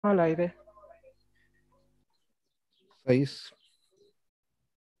Al aire. 6.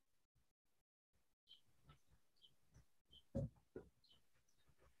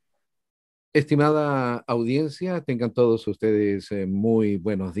 Estimada audiencia, tengan todos ustedes muy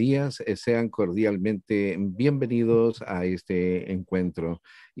buenos días. Sean cordialmente bienvenidos a este encuentro.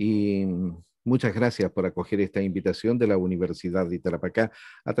 Y muchas gracias por acoger esta invitación de la Universidad de Tarapacá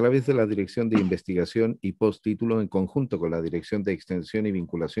a través de la Dirección de Investigación y Postítulo en conjunto con la Dirección de Extensión y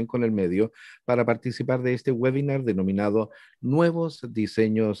Vinculación con el Medio para participar de este webinar denominado Nuevos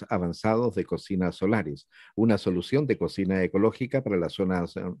Diseños Avanzados de Cocinas Solares, una solución de cocina ecológica para las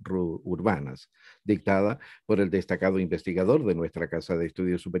zonas urbanas, dictada por el destacado investigador de nuestra Casa de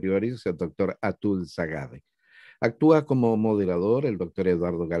Estudios Superiores, el doctor Atul Sagade. Actúa como moderador el doctor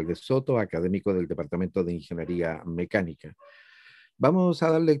Eduardo Galvez Soto, académico del Departamento de Ingeniería Mecánica. Vamos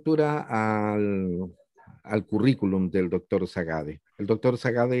a dar lectura al currículum del doctor Sagade. El doctor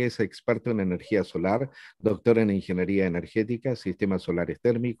Sagade es experto en energía solar, doctor en ingeniería energética, sistemas solares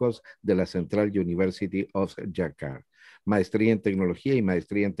térmicos de la Central University of Jakarta, maestría en tecnología y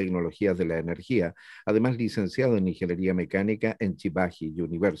maestría en tecnologías de la energía, además licenciado en ingeniería mecánica en Chibaji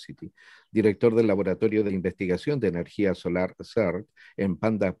University, director del Laboratorio de Investigación de Energía Solar CERT en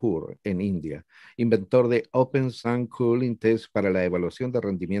Pandapur, en India, inventor de Open Sun Cooling Test para la evaluación de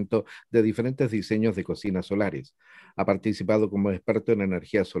rendimiento de diferentes diseños de cocinas solares. Ha participado como experto en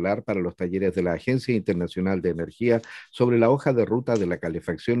energía solar para los talleres de la Agencia Internacional de Energía sobre la hoja de ruta de la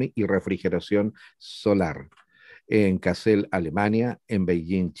calefacción y refrigeración solar en Kassel, Alemania, en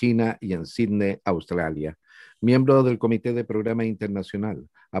Beijing, China y en Sydney, Australia. Miembro del Comité de Programa Internacional,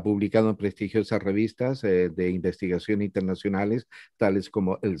 ha publicado en prestigiosas revistas de investigación internacionales tales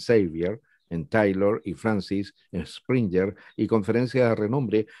como El Xavier, en Taylor y Francis, en Springer, y conferencias de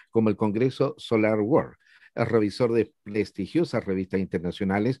renombre como el Congreso Solar World. Es revisor de prestigiosas revistas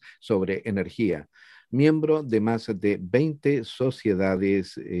internacionales sobre energía, miembro de más de 20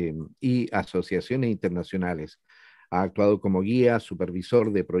 sociedades y asociaciones internacionales. Ha actuado como guía,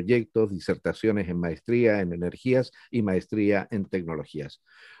 supervisor de proyectos, disertaciones en maestría en energías y maestría en tecnologías.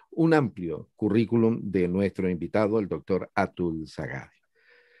 Un amplio currículum de nuestro invitado, el doctor Atul Sagade.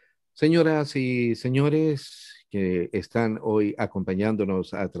 Señoras y señores que están hoy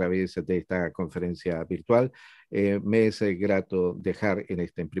acompañándonos a través de esta conferencia virtual, me es grato dejar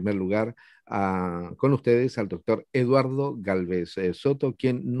en primer lugar con ustedes al doctor Eduardo Galvez Soto,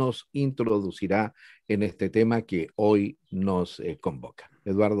 quien nos introducirá en este tema que hoy nos convoca.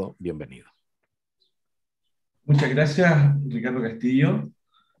 Eduardo, bienvenido. Muchas gracias, Ricardo Castillo.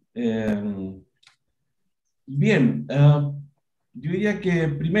 Eh, Bien, yo diría que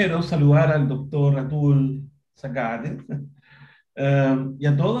primero saludar al doctor Atul Sakate y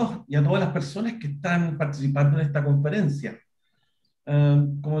a todas las personas que están participando en esta conferencia.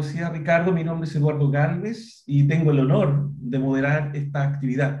 Como decía Ricardo, mi nombre es Eduardo Galvez y tengo el honor de moderar esta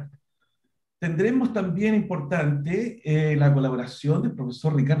actividad. Tendremos también importante la colaboración del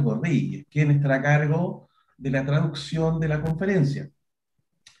profesor Ricardo Reyes, quien estará a cargo de la traducción de la conferencia.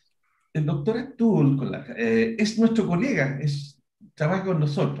 El doctor Atul es nuestro colega, trabaja con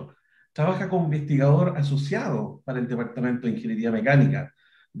nosotros, trabaja como investigador asociado para el Departamento de Ingeniería Mecánica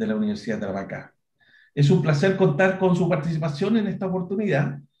de la Universidad de Tarapacá. Es un placer contar con su participación en esta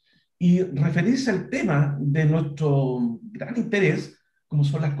oportunidad y referirse al tema de nuestro gran interés, como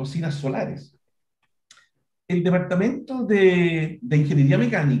son las cocinas solares. El Departamento de Ingeniería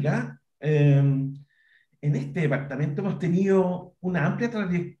Mecánica en este departamento hemos tenido una amplia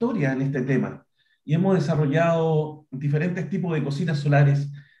trayectoria en este tema y hemos desarrollado diferentes tipos de cocinas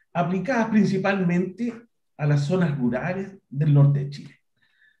solares aplicadas principalmente a las zonas rurales del norte de Chile.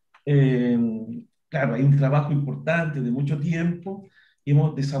 Eh, claro, hay un trabajo importante de mucho tiempo y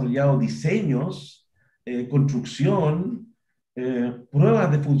hemos desarrollado diseños, construcción,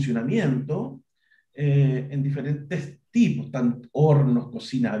 pruebas de funcionamiento en diferentes tipos, tanto hornos,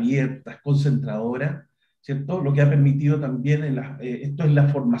 cocina abiertas, concentradoras, ¿cierto? Lo que ha permitido también, esto es la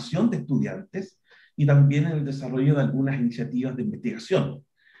formación de estudiantes y también en el desarrollo de algunas iniciativas de investigación.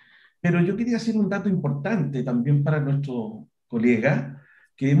 Pero yo quería hacer un dato importante también para nuestro colega,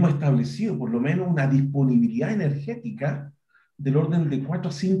 que hemos establecido por lo menos una disponibilidad energética del orden de 4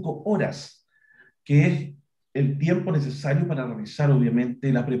 a 5 horas, que es el tiempo necesario para realizar,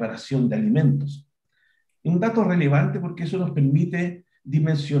 obviamente, la preparación de alimentos. Un dato relevante porque eso nos permite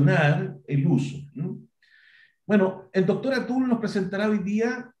dimensionar el uso, ¿no? Bueno, el doctor Atul nos presentará hoy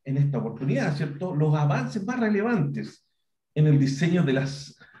día, en esta oportunidad, ¿cierto?, los avances más relevantes en el diseño de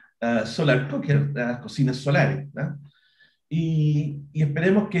las solar cookers, las cocinas solares, ¿no? Y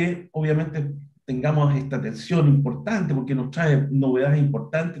esperemos que, obviamente, tengamos esta tensión importante porque nos trae novedades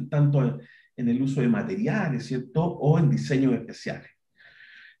importantes tanto en el uso de materiales, ¿cierto? O en diseños especiales.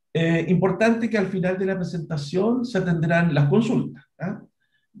 Importante que al final de la presentación se atenderán las consultas, ¿ah?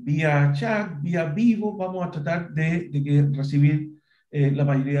 Vía chat, vía vivo, vamos a tratar de recibir la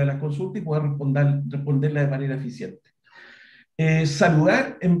mayoría de las consultas y poder responderlas de manera eficiente.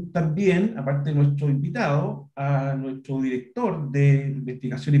 Saludar también, aparte de nuestro invitado, a nuestro director de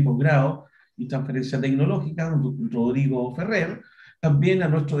investigación y posgrado y transferencia tecnológica, Rodrigo Ferrer, también a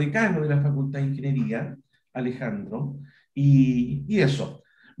nuestro decano de la Facultad de Ingeniería, Alejandro, y eso.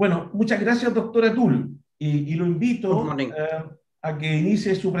 Bueno, muchas gracias, doctora Tull, y lo Good invito morning. a que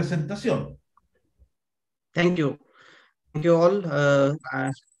inicie su presentación. Thank you. Thank you all.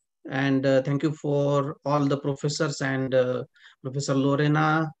 And thank you for all the professors and Professor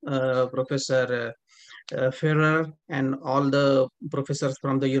Lorena, Professor Ferrer, and all the professors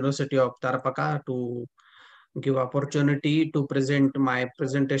from the University of Tarapacá to give opportunity to present my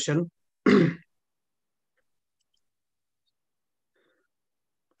presentation.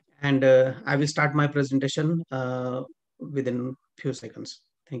 And I will start my presentation within few seconds.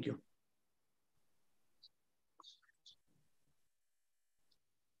 Thank you.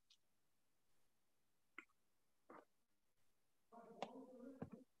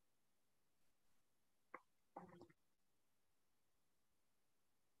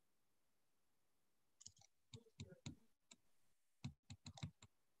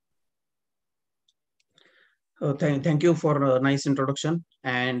 Thank you for a nice introduction,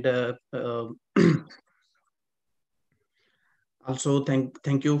 and also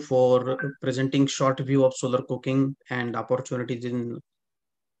thank you for presenting short view of solar cooking and opportunities in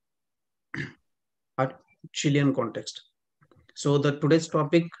a Chilean context. So today's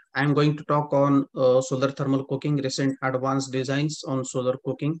topic, I'm going to talk on solar thermal cooking, recent advanced designs on solar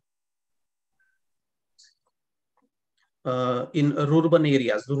cooking in urban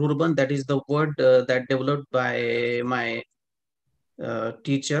areas. Urban, that is the word that developed by my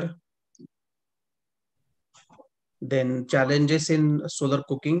teacher. Then challenges in solar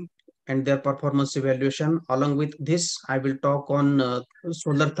cooking and their performance evaluation. Along with this, I will talk on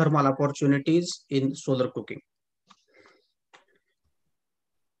solar thermal opportunities in solar cooking.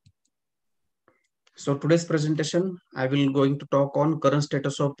 So today's presentation, I will going to talk on current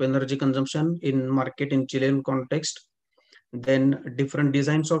status of energy consumption in market in Chilean context, then different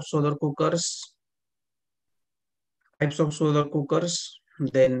designs of solar cookers, types of solar cookers,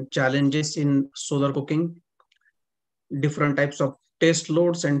 then challenges in solar cooking, different types of test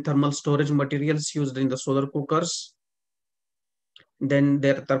loads and thermal storage materials used in the solar cookers, then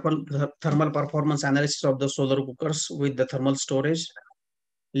their thermal performance analysis of the solar cookers with the thermal storage,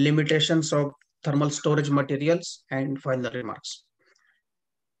 limitations of thermal storage materials, and final remarks.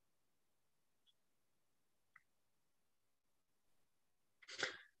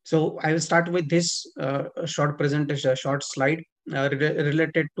 So I will start with this short presentation, short slide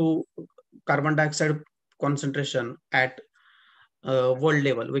related to carbon dioxide concentration at world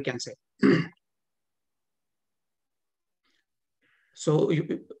level, we can say. So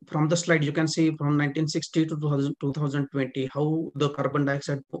from the slide, you can see from 1960 to 2020, how the carbon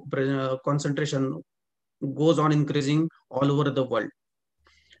dioxide concentration goes on increasing all over the world.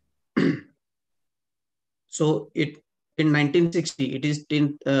 So in 1960, it is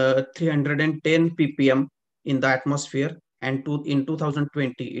 310 ppm in the atmosphere, and in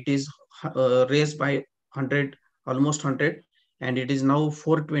 2020, it is raised by 100, almost 100, and it is now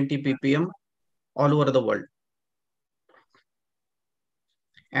 420 ppm all over the world.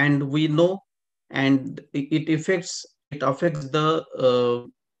 And we know, and it affects the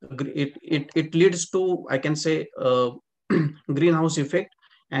it leads to, I can say, greenhouse effect.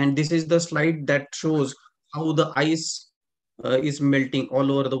 And this is the slide that shows how the ice is melting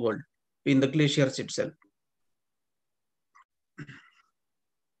all over the world in the glaciers itself.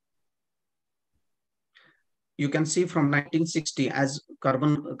 You can see from 1960, as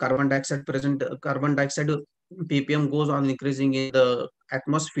carbon dioxide ppm goes on increasing in the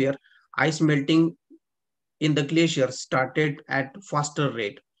atmosphere, ice melting in the glaciers started at faster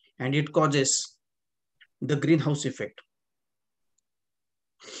rate, and it causes the greenhouse effect.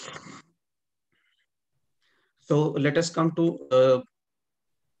 So let us come to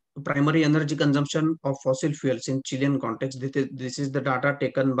primary energy consumption of fossil fuels in Chilean context. This is the data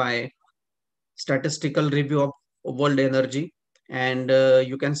taken by Statistical Review of World Energy, and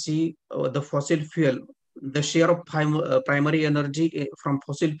you can see the fossil fuel, the share of primary energy from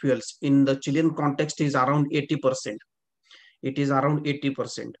fossil fuels in the Chilean context is around 80%. It is around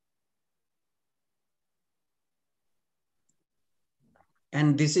 80%.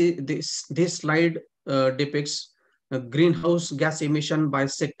 And this slide depicts greenhouse gas emission by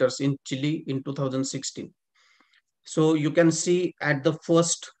sectors in Chile in 2016. So you can see at the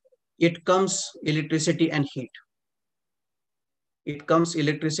first, it comes electricity and heat. It comes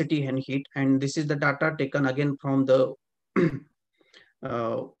electricity and heat, and this is the data taken again from the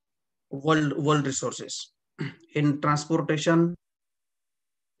uh, world resources. In transportation,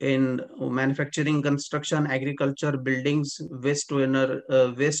 in manufacturing, construction, agriculture, buildings, waste,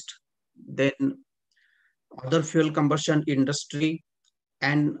 then other fuel combustion industry,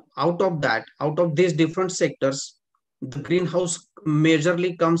 and out of these different sectors, the greenhouse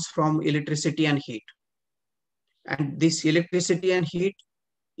majorly comes from electricity and heat. And this electricity and heat,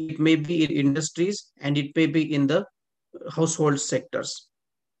 it may be in industries and it may be in the household sectors.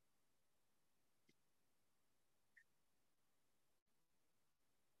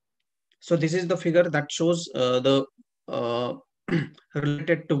 So this is the figure that shows the uh,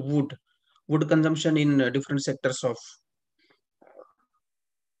 related to wood consumption in different sectors of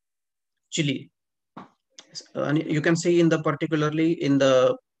Chile. And you can see in the particularly in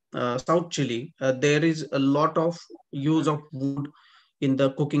the South Chile, there is a lot of use of wood in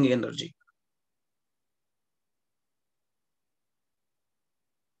the cooking energy.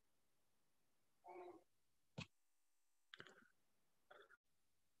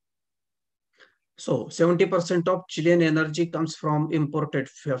 So 70% of Chilean energy comes from imported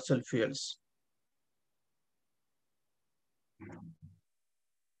fossil fuels.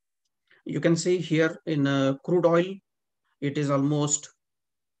 You can see here in crude oil, it is almost,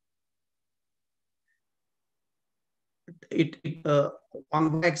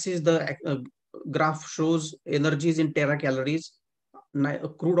 on the axis, the graph shows energies in teracalories.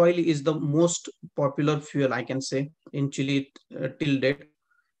 Crude oil is the most popular fuel, I can say, in Chile till date.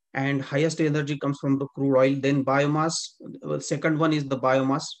 And highest energy comes from the crude oil, then biomass. Second one is the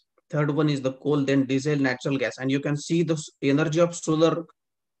biomass, third one is the coal, then diesel, natural gas. And you can see the energy of solar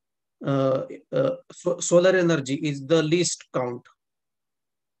solar energy is the least count.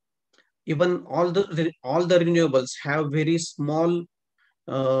 Even all the renewables have very small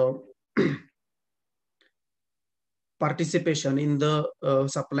uh, participation in the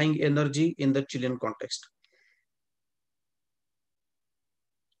supplying energy in the Chilean context.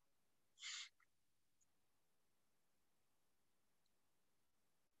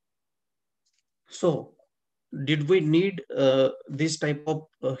 So did we need this type of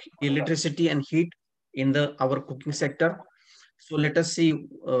electricity and heat in the our cooking sector? So let us see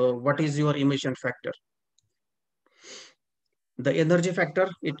what is your emission factor. The energy factor,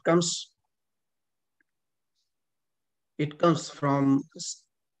 it comes from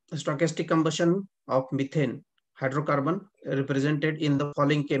stochastic combustion of methane hydrocarbon represented in the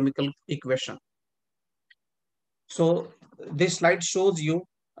following chemical equation. So this slide shows you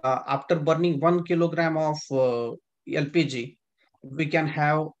after burning 1 kilogram of LPG, we can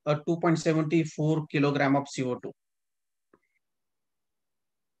have a 2.74 kilogram of CO2.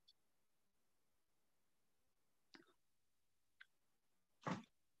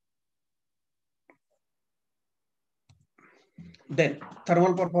 Then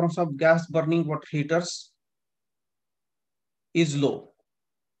thermal performance of gas burning water heaters is low,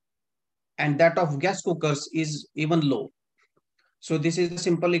 and that of gas cookers is even low. So this is a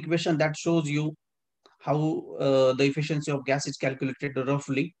simple equation that shows you how the efficiency of gas is calculated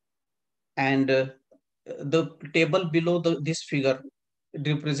roughly. And the table below this figure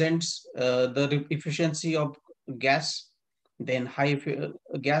represents the efficiency of gas, then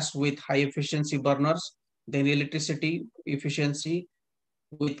gas with high efficiency burners, then electricity efficiency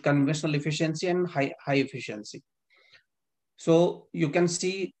with conventional efficiency and high efficiency. So you can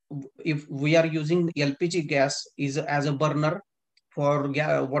see if we are using LPG gas is as a burner for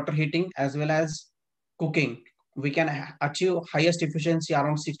water heating as well as cooking, we can achieve highest efficiency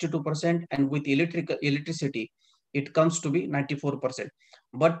around 62%, and with electricity it comes to be 94%.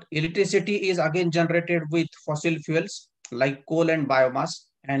 But electricity is again generated with fossil fuels like coal and biomass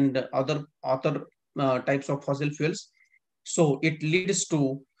and other types of fossil fuels. So it leads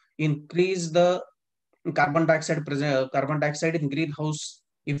to increase the carbon dioxide in greenhouse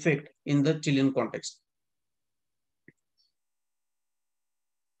effect in the Chilean context.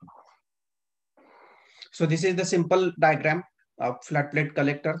 So this is the simple diagram of flat plate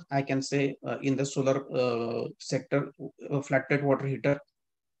collector, I can say, in the solar sector, flat plate water heater.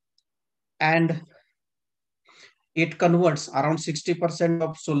 And it converts around 60%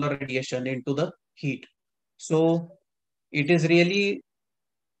 of solar radiation into the heat. So it is really,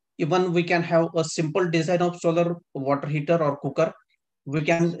 even we can have a simple design of solar water heater or cooker, we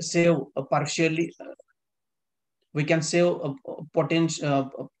can save partially we can save a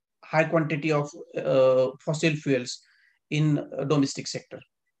potential high quantity of fossil fuels in domestic sector.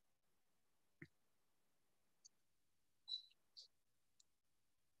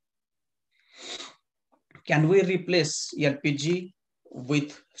 Can we replace LPG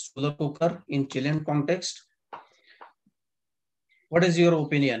with solar cooker in Chilean context? What is your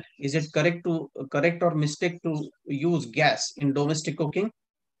opinion? Is it correct or mistake to use gas in domestic cooking?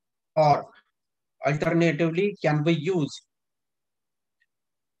 Or alternatively, can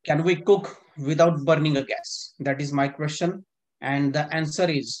we cook without burning a gas? That is my question. And the answer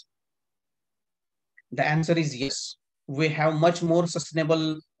is yes. We have much more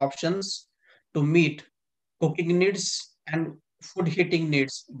sustainable options to meet cooking needs and food heating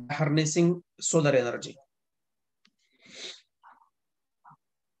needs by harnessing solar energy.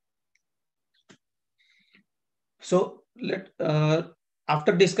 So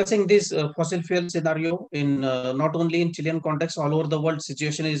after discussing this fossil fuel scenario in not only in Chilean context, all over the world,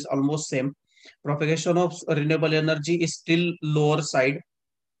 situation is almost same. Propagation of renewable energy is still lower side,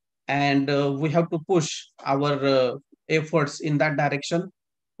 and we have to push our efforts in that direction.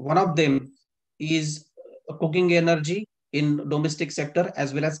 One of them is cooking energy in domestic sector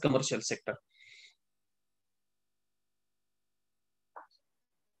as well as commercial sector.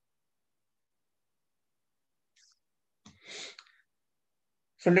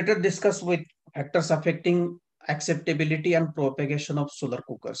 So let us discuss with factors affecting acceptability and propagation of solar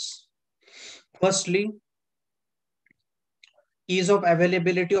cookers. Firstly, ease of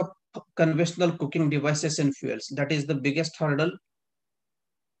availability of conventional cooking devices and fuels. That is the biggest hurdle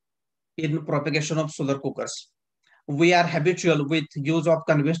in propagation of solar cookers. We are habitual with use of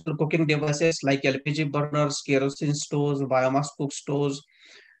conventional cooking devices like LPG burners, kerosene stoves, biomass cook stoves,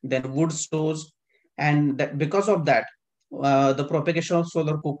 then wood stoves, and because of that, the propagation of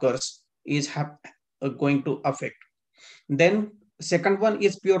solar cookers is going to affect. Then second one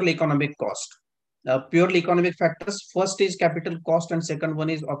is purely economic cost. Purely economic factors. First is capital cost and second one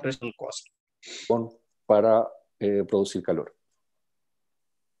is operational cost. Para producir calor.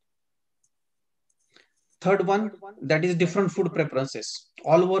 Third one, that is different food preferences.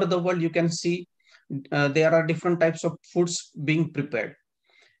 All over the world, you can see there are different types of foods being prepared.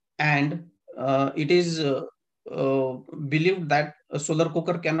 And it is believed that a solar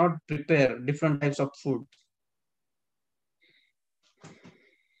cooker cannot prepare different types of food.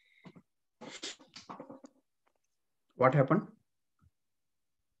 What happened?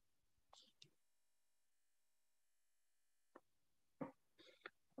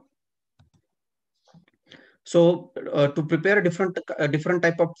 So to prepare a different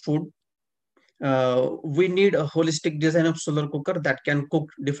type of food, we need a holistic design of solar cooker that can cook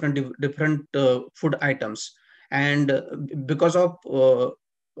different food items. And because of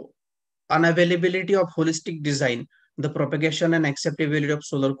unavailability of holistic design, the propagation and acceptability of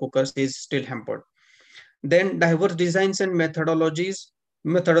solar cookers is still hampered. Then diverse designs and methodology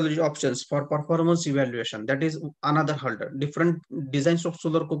options for performance evaluation. That is another hurdle. Different designs of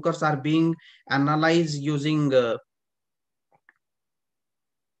solar cookers are being analyzed using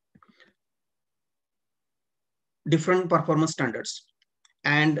different performance standards.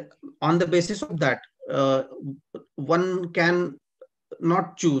 And on the basis of that, one can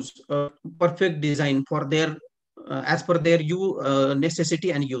not choose a perfect design for their as per their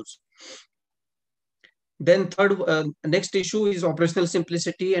necessity and use. Then third, next issue is operational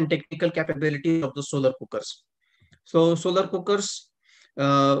simplicity and technical capability of the solar cookers. So solar cookers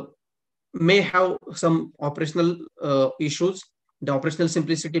may have some operational issues. The operational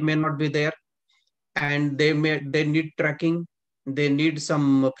simplicity may not be there, and they need tracking. They need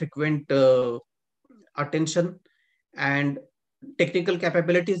some frequent attention and technical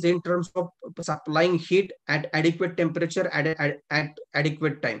capabilities in terms of supplying heat at adequate temperature at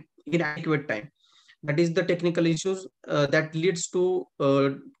adequate time, in adequate time. That is the technical issues that leads to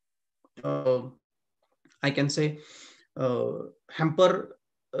I can say hamper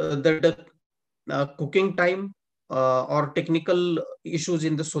the cooking time or technical issues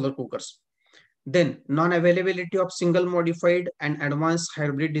in the solar cookers. Then non-availability of single modified and advanced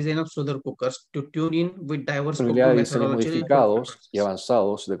hybrid design of solar cookers to tune in with diverse Disponibilidad de diseños methodologies. modificados y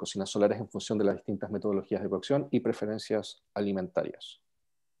avanzados de cocinas solares en función de las distintas metodologías de cocción y preferencias alimentarias.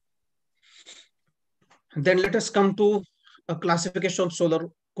 Then let us come to a classification of solar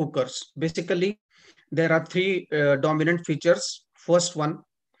cookers. Basically, there are three dominant features. First one,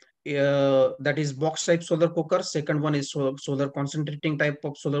 that is box type solar cooker. Second one is solar concentrating type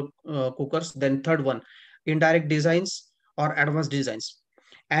of solar cookers. Then third one, indirect designs or advanced designs.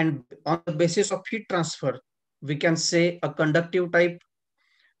 And on the basis of heat transfer, we can say a conductive type,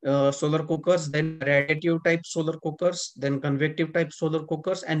 solar cookers, then radiative type solar cookers, then convective type solar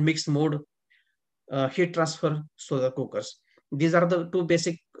cookers, and mixed mode heat transfer solar cookers. These are the two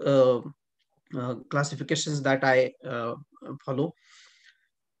basic classifications that I follow.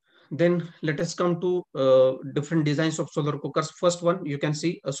 Then let us come to different designs of solar cookers. First one, you can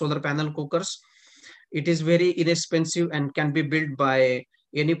see a solar panel cookers. It is very inexpensive and can be built by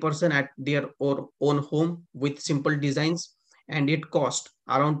any person at their own home with simple designs, and it costs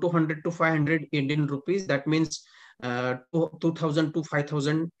around 200 to 500 Indian rupees. That means 2000 to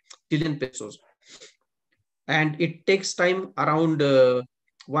 5000 Chilean pesos. And it takes time around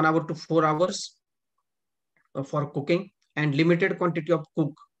 1 hour to 4 hours for cooking, and limited quantity of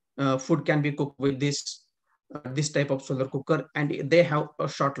food can be cooked with this type of solar cooker, and they have a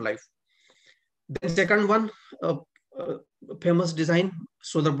short life. The second one, famous design,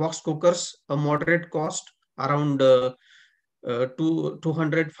 solar box cookers, a moderate cost around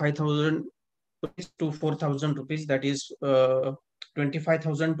 205,000 to 4,000 rupees. That is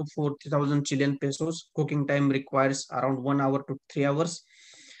 25,000 to 40,000 Chilean pesos. Cooking time requires around 1 hour to 3 hours,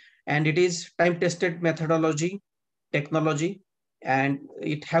 and it is time-tested methodology, technology, and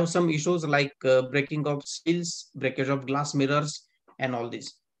it has some issues like breaking of seals, breakage of glass mirrors, and all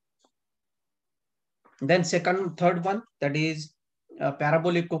this. Then third one, that is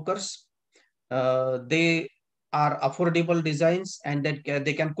parabolic cookers. They are affordable designs, and that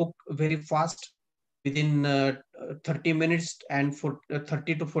they can cook very fast. Within 30 minutes and for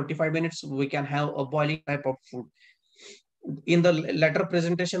 30 to 45 minutes, we can have a boiling type of food. In the later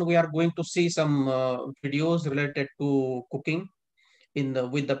presentation, we are going to see some videos related to cooking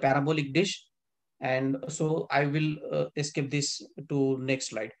with the parabolic dish, and so I will skip this to next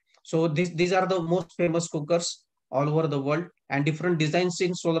slide. So these are the most famous cookers all over the world, and different designs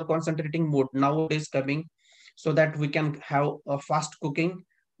in solar concentrating mode nowadays coming, so that we can have a fast cooking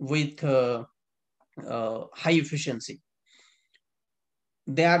with high efficiency.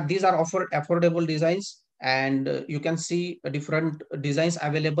 These are affordable designs, and you can see different designs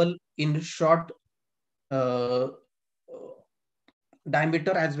available in short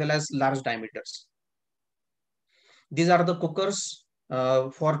diameter as well as large diameters. These are the cookers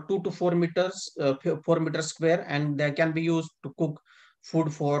for 2 to 4 meters, 4 meters square, and they can be used to cook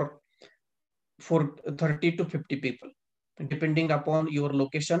food for 30 to 50 people, depending upon your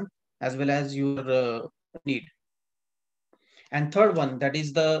location as well as your need. And third one, that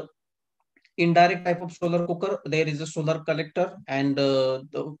is the indirect type of solar cooker. There is a solar collector, and the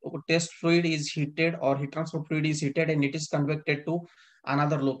test fluid is heated, or heat transfer fluid is heated, and it is convected to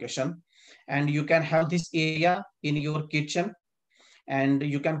another location. And you can have this area in your kitchen, and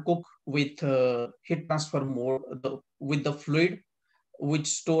you can cook with heat transfer mode with the fluid which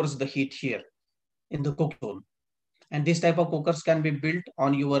stores the heat here in the cook zone. And this type of cookers can be built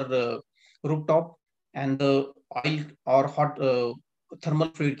on your rooftop, and the oil or hot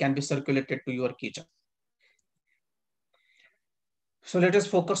thermal fluid can be circulated to your kitchen. So let us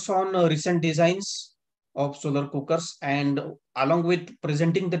focus on recent designs of solar cookers, and along with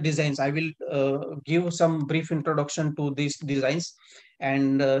presenting the designs, I will give some brief introduction to these designs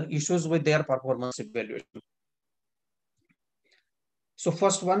and issues with their performance evaluation. So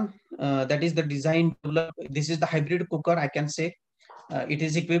first one, that is the design. This is the hybrid cooker, I can say. It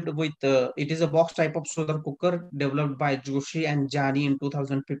is equipped with, it is a box type of solar cooker developed by Joshi and Jani in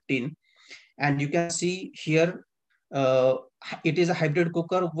 2015. And you can see here, it is a hybrid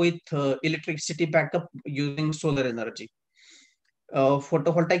cooker with electricity backup using solar energy.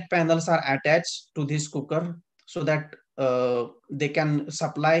 Photovoltaic panels are attached to this cooker so that they can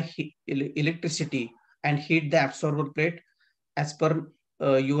supply electricity and heat the absorber plate as per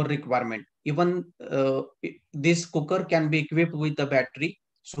your requirement. Even this cooker can be equipped with the battery,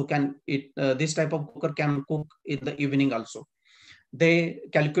 so this type of cooker can cook in the evening also. They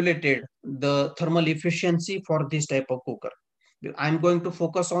calculated the thermal efficiency for this type of cooker. I'm going to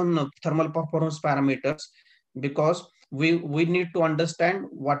focus on thermal performance parameters, because we need to understand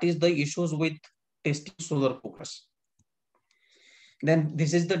what is the issues with testing solar cookers. Then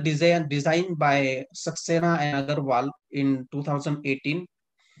this is the design by Saxena and Agarwal in 2018.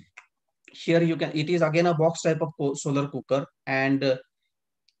 Here it is again a box type of solar cooker, and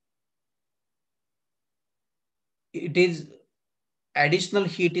it is additional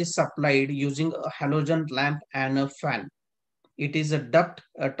heat is supplied using a halogen lamp and a fan. It is a duct,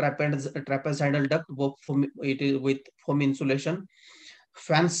 a trapezoidal duct. It is with foam insulation.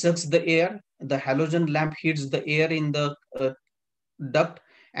 Fan sucks the air. The halogen lamp heats the air in the duct,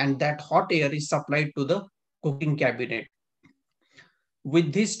 and that hot air is supplied to the cooking cabinet.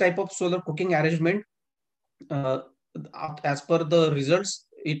 With this type of solar cooking arrangement, as per the results,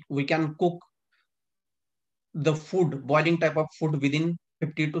 we can cook the food, boiling type of food within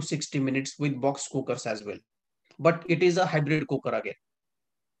 50 to 60 minutes with box cookers as well. But it is a hybrid cooker again.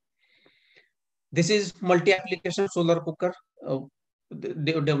 This is multi-application solar cooker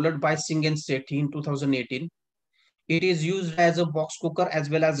developed by Singh and Sethi in 2018. It is used as a box cooker as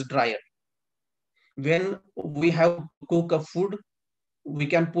well as dryer. When we have to cook a food, we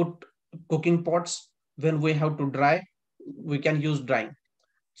can put cooking pots. When we have to dry, we can use drying.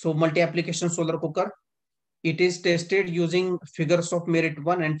 So multi-application solar cooker. It is tested using figures of merit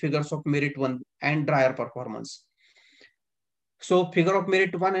 1 and figures of merit 1 and dryer performance. So figure of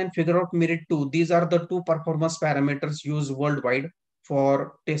merit 1 and figure of merit 2, these are the two performance parameters used worldwide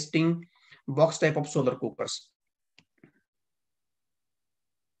for testing box type of solar cookers.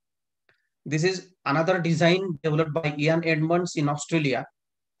 This is another design developed by Ian Edmonds in Australia.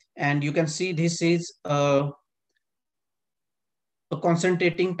 And you can see this is a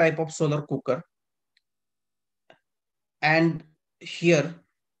concentrating type of solar cooker. And here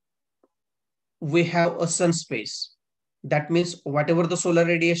we have a sun space. That means whatever the solar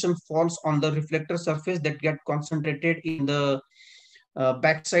radiation falls on the reflector surface, that get concentrated in the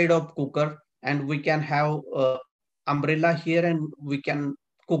backside of cooker, and we can have umbrella here, and we can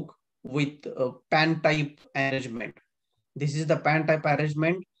cook with pan type arrangement. This is the pan type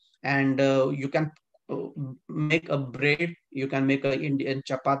arrangement, and you can make a bread, you can make a Indian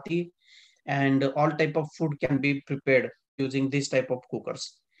chapati, and all type of food can be prepared using this type of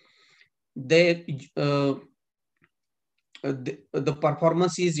cookers. The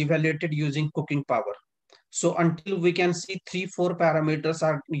performance is evaluated using cooking power. So until we can see 3-4 parameters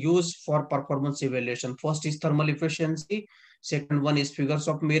are used for performance evaluation. First is thermal efficiency. Second one is figures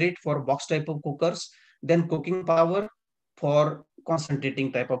of merit for box type of cookers. Then cooking power for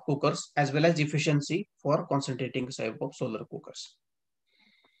concentrating type of cookers, as well as efficiency for concentrating type of solar cookers.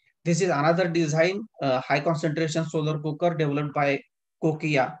 This is another design, high concentration solar cooker developed by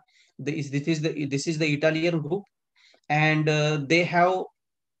Kokia. This is the Italian group, and they have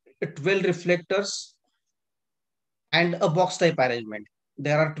 12 reflectors and a box type arrangement.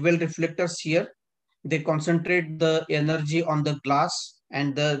 There are 12 reflectors here. They concentrate the energy on the glass,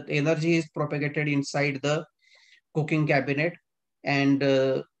 and the energy is propagated inside the cooking cabinet, and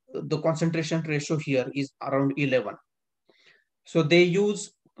the concentration ratio here is around 11. So they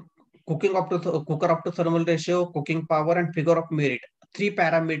use cooker up to thermal ratio, cooking power, and figure of merit, 3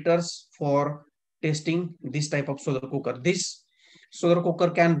 parameters for testing this type of solar cooker. This solar cooker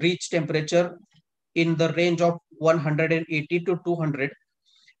can reach temperature in the range of 180 to 200,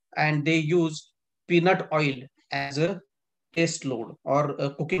 and they use peanut oil as a test load or a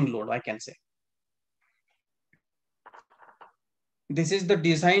cooking load, I can say. This is the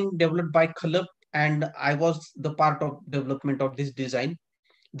design developed by Khalab, and I was the part of development of this design.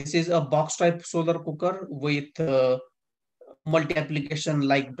 This is a box type solar cooker with multi-application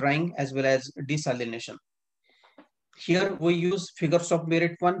like drying as well as desalination. Here we use figures of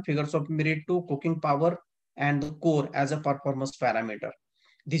merit 1, figures of merit 2, cooking power, and the core as a performance parameter.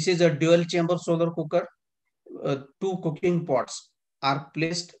 This is a dual chamber solar cooker. 2 cooking pots are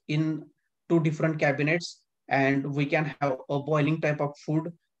placed in 2 different cabinets, and we can have a boiling type of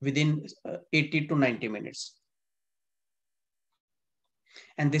food within 80 to 90 minutes.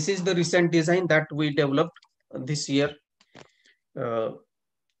 And this is the recent design that we developed this year.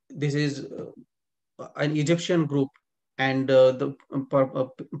 This is an Egyptian group, and the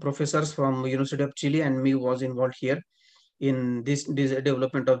professors from University of Chile and me was involved here in this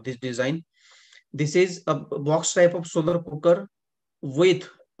development of this design. This is a box type of solar cooker with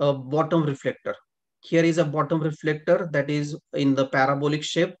a bottom reflector. Here is a bottom reflector that is in the parabolic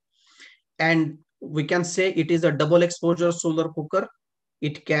shape, and we can say it is a double exposure solar cooker.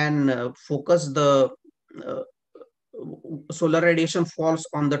 It can focus the solar radiation falls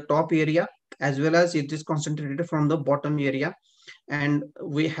on the top area, as well as it is concentrated from the bottom area, and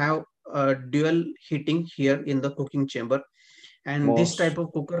we have dual heating here in the cooking chamber. And this type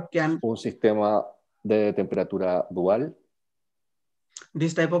of cooker can un sistema de temperatura dual.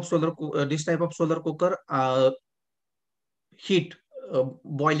 This type of solar cooker heat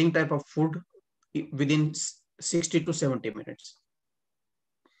boiling type of food within 60 to 70 minutes.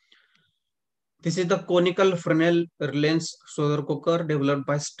 This is the conical Fresnel lens solar cooker developed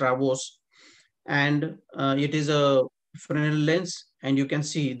by Stravos, and it is a Fresnel lens, and you can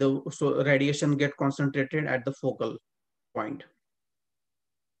see the radiation get concentrated at the focal point.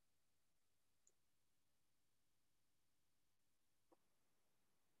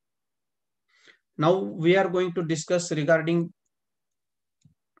 Now we are going to discuss regarding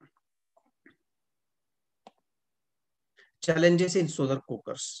challenges in solar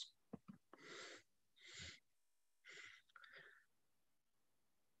cookers.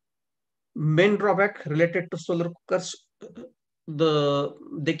 Main drawback related to solar cookers,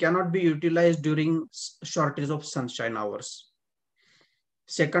 they cannot be utilized during shortage of sunshine hours.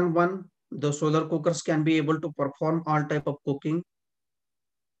 Second one, the solar cookers can be able to perform all type of cooking,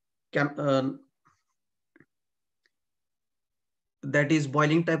 that is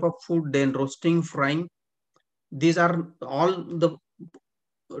boiling type of food, then roasting, frying. These are all the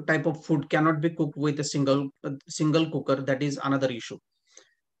type of food cannot be cooked with a single cooker. That is another issue.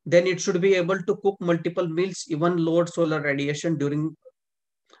 Then it should be able to cook multiple meals, even load solar radiation during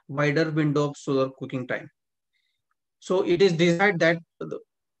wider window of solar cooking time. So it is designed that the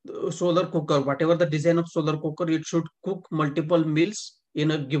solar cooker, whatever the design of solar cooker, it should cook multiple meals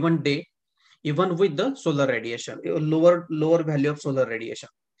in a given day, even with the solar radiation, lower value of solar radiation.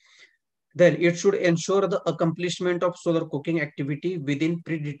 Then it should ensure the accomplishment of solar cooking activity within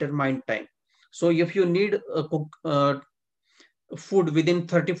predetermined time. So if you need a food within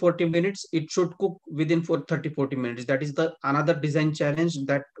 30-40 minutes, it should cook within 30-40 minutes. That is the another design challenge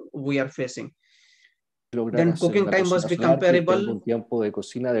that we are facing. Then cooking time must be comparable. Un tiempo de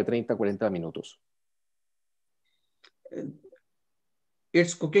cocina de 30-40 minutos.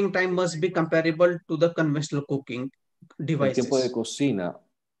 Its cooking time must be comparable to the conventional cooking devices. El tiempo de cocina.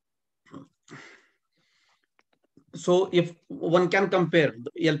 So if one can compare,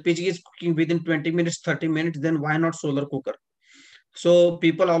 LPG is cooking within 20 minutes, 30 minutes, then why not solar cooker? So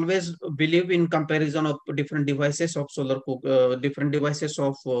people always believe in comparison of different devices of different devices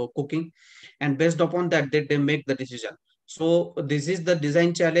of cooking, and based upon that, they make the decision. So this is the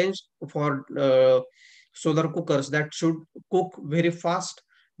design challenge for solar cookers that should cook very fast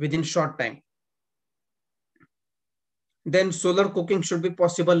within short time. Then solar cooking should be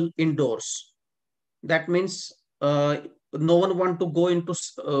possible indoors. That means no one want to go into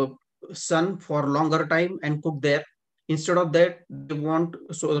sun for longer time and cook there. Instead of that, they want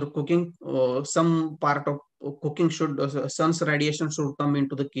solar cooking. Some part of cooking should, sun's radiation should come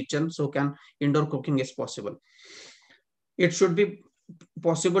into the kitchen, so indoor cooking is possible. It should be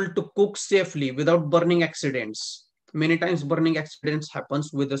possible to cook safely without burning accidents. Many times burning accidents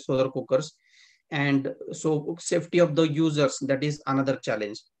happens with the solar cookers, and so safety of the users, that is another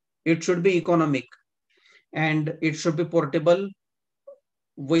challenge. It should be economic, and it should be portable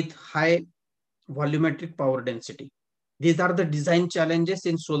with high volumetric power density. These are the design challenges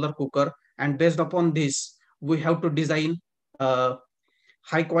in solar cooker, and based upon this, we have to design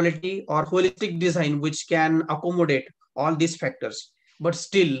high quality or holistic design which can accommodate all these factors. But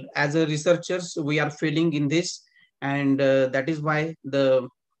still, as a researchers, we are failing in this, and that is why the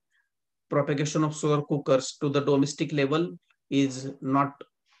propagation of solar cookers to the domestic level is not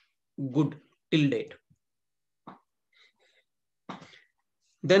good till date.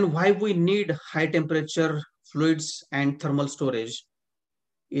 Then why we need high temperature fluids and thermal storage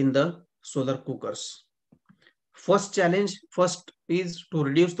in the solar cookers? First is to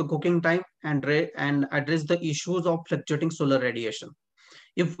reduce the cooking time and address the issues of fluctuating solar radiation.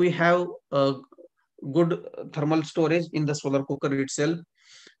 If we have a good thermal storage in the solar cooker itself,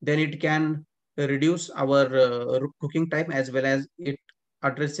 then it can reduce our cooking time, as well as it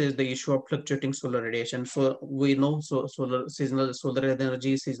addresses the issue of fluctuating solar radiation. So we know solar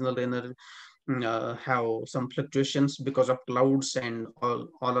energy have some fluctuations because of clouds and all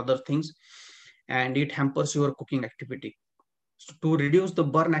other things, and it hampers your cooking activity. So to reduce the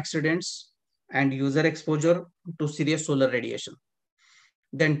burn accidents and user exposure to serious solar radiation,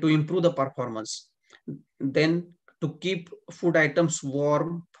 then to improve the performance, then to keep food items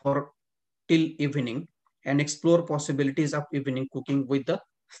warm for till evening, and explore possibilities of evening cooking with the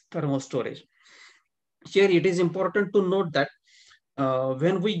thermal storage. Here it is important to note that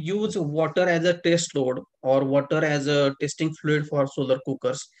when we use water as a test load or water as a testing fluid for solar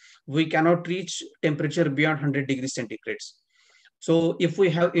cookers, we cannot reach temperature beyond 100 degrees centigrades. So if we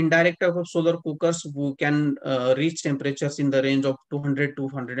have indirect type of solar cookers, we can reach temperatures in the range of 200 to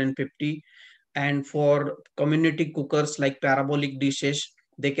 150. And for community cookers like parabolic dishes,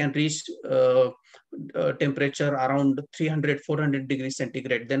 they can reach temperature around 300-400 degrees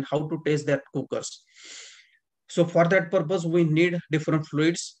centigrade. Then how to test that cookers? So for that purpose, we need different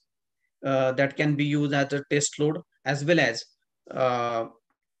fluids that can be used as a test load, as well as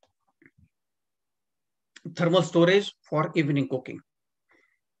thermal storage for evening cooking.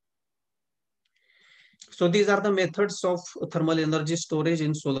 So these are the methods of thermal energy storage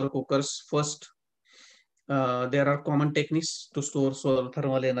in solar cookers. First, there are common techniques to store solar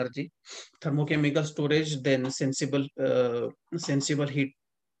thermal energy: thermochemical storage, then sensible heat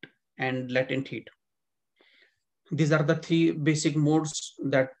and latent heat. These are the three basic modes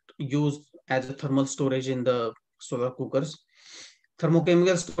that used as a thermal storage in the solar cookers.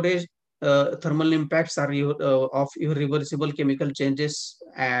 Thermochemical storage, thermal impacts are of irreversible chemical changes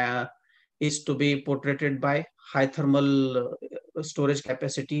is to be portrayed by high thermal storage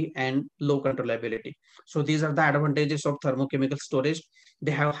capacity and low controllability. So these are the advantages of thermochemical storage.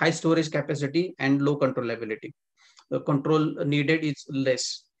 They have high storage capacity and low controllability. The control needed is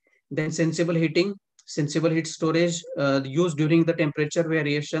less. Then sensible heating, sensible heat storage used during the temperature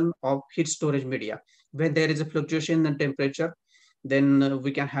variation of heat storage media. When there is a fluctuation in temperature, then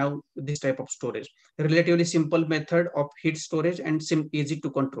we can have this type of storage. A relatively simple method of heat storage and easy to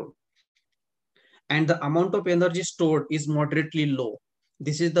control. And the amount of energy stored is moderately low.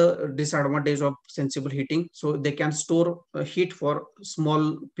 This is the disadvantage of sensible heating. So they can store heat for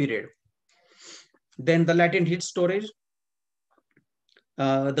small period. Then the latent heat storage,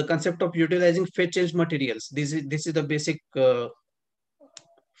 the concept of utilizing phase change materials. This is the basic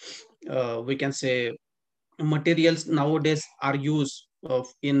we can say materials nowadays are used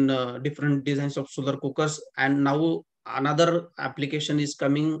in different designs of solar cookers, and now another application is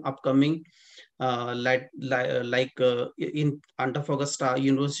upcoming like in Antofagasta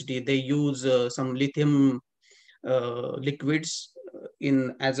University, they use some lithium liquids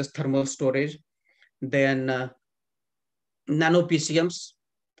in as a thermal storage. Then nano PCMs,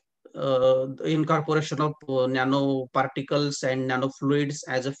 incorporation of nanoparticles and nanofluids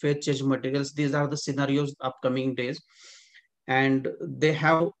as a phase change materials. These are the scenarios upcoming days. And they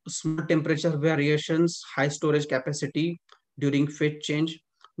have small temperature variations, high storage capacity during phase change,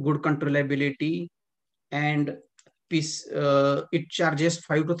 good controllability, and it charges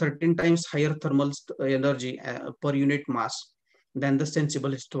 5 to 13 times higher thermal energy per unit mass than the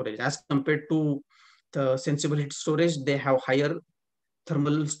sensible storage. As compared to the sensible heat storage, they have higher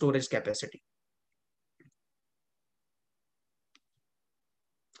thermal storage capacity.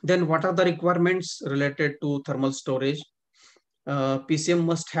 Then what are the requirements related to thermal storage? PCM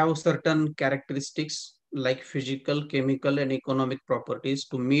must have certain characteristics like physical, chemical, and economic properties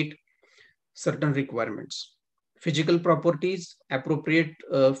to meet certain requirements. Physical properties, appropriate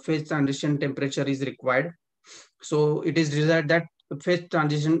phase transition temperature is required. So it is desired that phase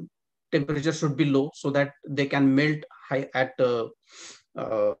transition temperature should be low so that they can melt high at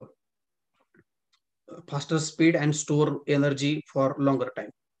faster speed and store energy for longer time.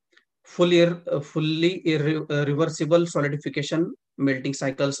 Fully reversible solidification melting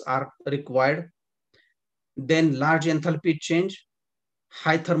cycles are required. Then large enthalpy change,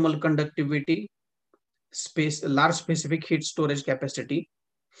 high thermal conductivity, large specific heat storage capacity,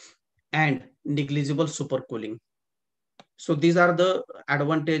 and negligible supercooling. So these are the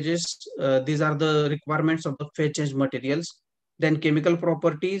advantages. These are the requirements of the phase change materials. Then chemical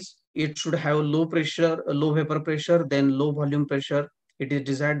properties, it should have low pressure, low vapor pressure, then low volume pressure. It is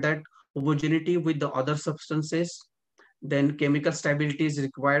desired that homogeneity with the other substances. Then chemical stability is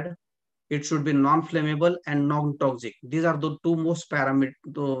required. It should be non-flammable and non-toxic. These are the two most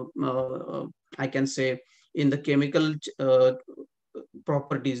parameters, I can say, in the chemical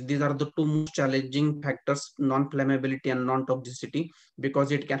properties. These are the two most challenging factors, non-flammability and non-toxicity,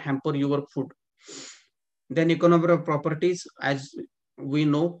 because it can hamper your food. Then economic properties, as we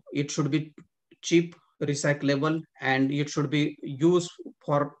know, it should be cheap, recyclable, and it should be used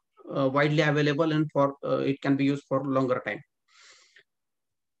for widely available, and for it can be used for longer time.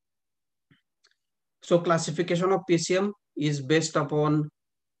 So classification of PCM is based upon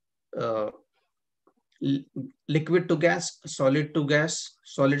liquid to gas, solid to gas,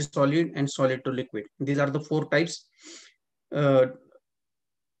 solid, and solid to liquid. These are the 4 types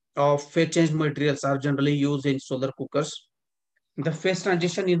of phase change materials are generally used in solar cookers. The phase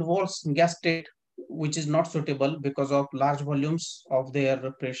transition involves gas state, which is not suitable because of large volumes of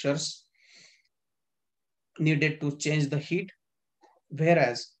their pressures needed to change the heat,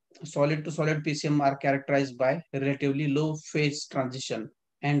 whereas solid to solid PCM are characterized by relatively low phase transition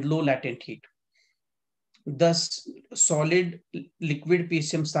and low latent heat. Thus, solid liquid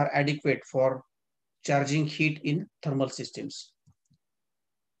PCMs are adequate for charging heat in thermal systems.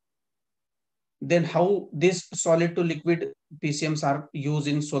 Then how these solid to liquid PCMs are used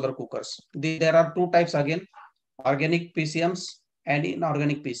in solar cookers? There are 2 types again, organic PCMs and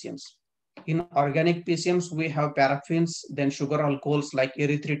inorganic PCMs. In organic PCMs, we have paraffins, then sugar alcohols like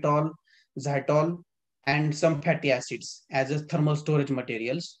erythritol, xylitol, and some fatty acids as a thermal storage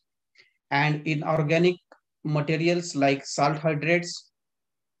materials. And in organic materials like salt hydrates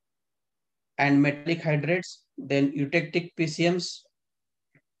and metallic hydrates, then eutectic PCMs,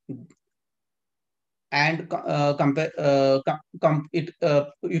 and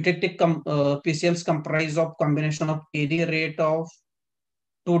eutectic PCMs comprise of combination of any rate of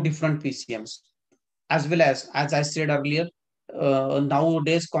two different PCMs, as well as I said earlier,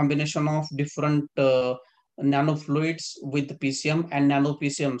 nowadays combination of different nanofluids with PCM and nano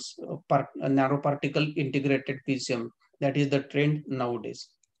PCMs, nanoparticle integrated PCM. That is the trend nowadays.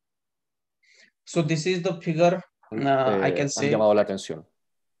 So this is the figure I can say. Han llamado la atención.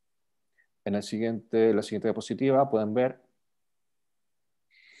 En la siguiente diapositiva pueden ver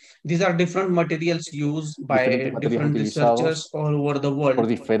these are different materials used by different researchers all over the world por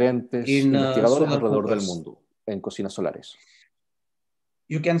diferentes investigadores alrededor del mundo en cocinas solares.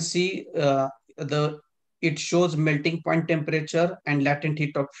 You can see it shows melting point temperature and latent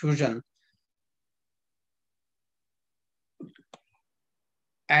heat of fusion.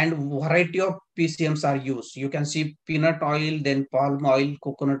 And variety of PCMs are used. You can see peanut oil, then palm oil,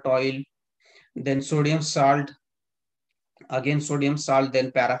 coconut oil, then sodium salt, again sodium salt,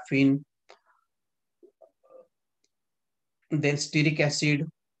 then paraffin, then stearic acid,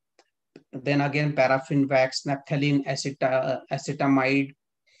 then again paraffin wax, naphthalene, acetamide,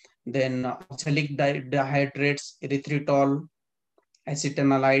 then oxalic dihydrates, erythritol,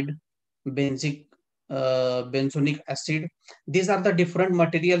 acetanilide, benzonic acid. These are the different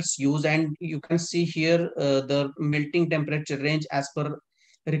materials used, and you can see here the melting temperature range as per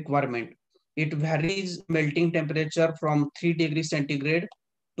requirement. It varies melting temperature from 3 degrees centigrade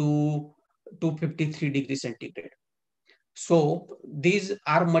to 253 degrees centigrade. So these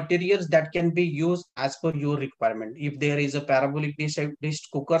are materials that can be used as per your requirement. If there is a parabolic dish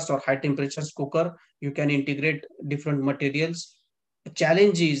cookers or high temperatures cooker, you can integrate different materials. The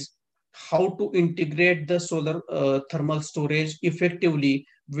challenge is how to integrate the solar thermal storage effectively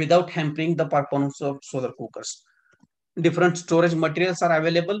without hampering the performance of solar cookers. Different storage materials are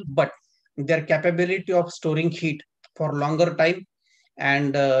available, but their capability of storing heat for longer time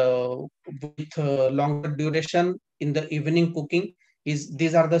and with longer duration in the evening cooking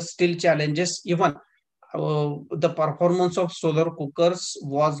these are the still challenges. Even the performance of solar cookers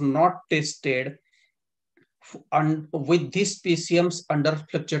was not tested with these PCMs under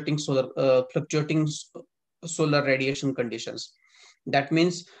fluctuating solar radiation conditions. That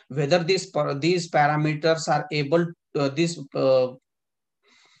means whether these parameters are able these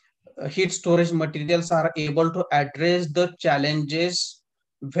heat storage materials are able to address the challenges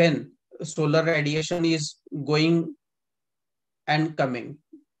when solar radiation is going and coming.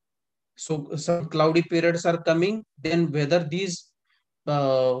 So some cloudy periods are coming, then whether these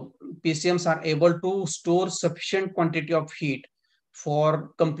PCMs are able to store sufficient quantity of heat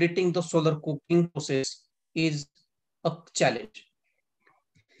for completing the solar cooking process is a challenge.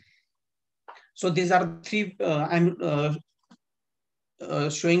 So these are three, I'm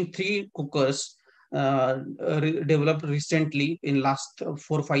showing three cookers developed recently in last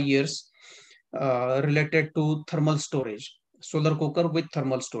 4 or 5 years related to thermal storage, solar cooker with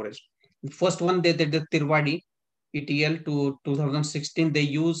thermal storage. The first one, they did the Tirwadi ETL to 2016. They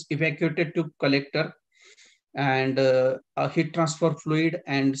use evacuated tube collector and a heat transfer fluid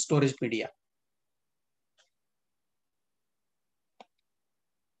and storage media.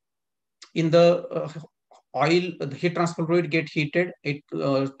 In the oil, the heat transfer fluid get heated, it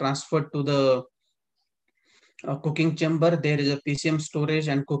transferred to the cooking chamber. There is a PCM storage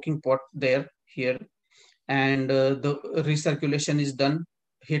and cooking pot there here, and the recirculation is done.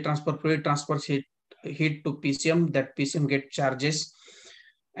 Heat transfer fluid transfers heat to PCM. That PCM get charges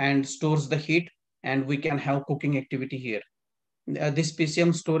and stores the heat, and we can have cooking activity here. This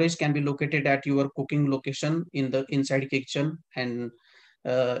PCM storage can be located at your cooking location in the inside kitchen and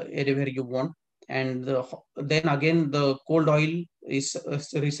anywhere you want. And then again the cold oil is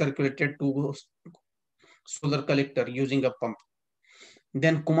recirculated to solar collector using a pump.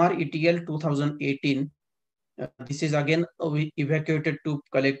 Then Kumar ETL 2018. This is again evacuated tube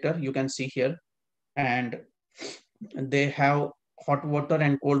collector, you can see here, and they have hot water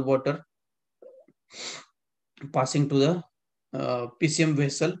and cold water passing to the PCM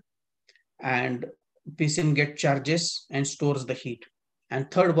vessel, and PCM get charges and stores the heat. And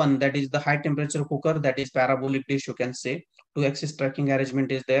third one, that is the high temperature cooker, that is parabolic dish, you can say. 2-axis tracking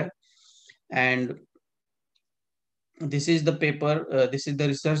arrangement is there. And this is the paper, this is the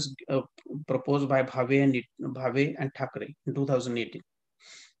research proposed by Bhave and Thackeray in 2018.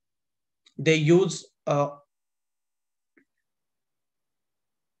 They use a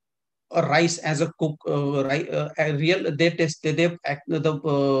rice as a cook, the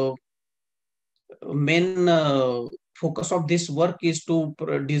main focus of this work is to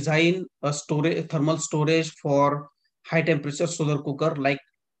design a thermal storage for high temperature solar cooker like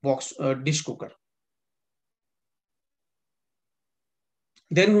box dish cooker.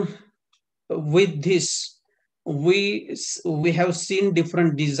 Then with this, we have seen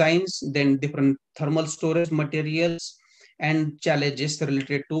different designs, then different thermal storage materials and challenges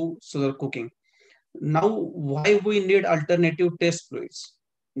related to solar cooking. Now, why we need alternative test fluids?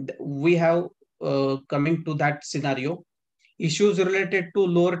 We have coming to that scenario. Issues related to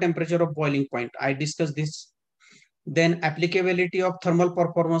lower temperature of boiling point. I discussed this. Then applicability of thermal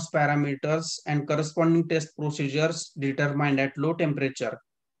performance parameters and corresponding test procedures determined at low temperature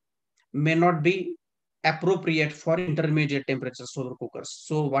may not be appropriate for intermediate temperature solar cookers.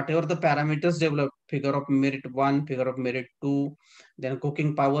 So whatever the parameters developed, figure of merit 1, figure of merit 2, then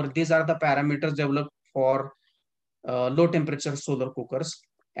cooking power, these are the parameters developed for low temperature solar cookers,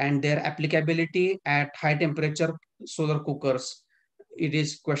 and their applicability at high temperature solar cookers, it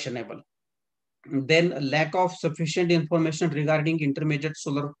is questionable. Then lack of sufficient information regarding intermediate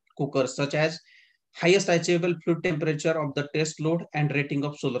solar cookers, such as highest achievable fluid temperature of the test load and rating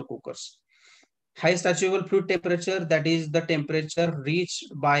of solar cookers. Highest achievable fluid temperature, that is the temperature reached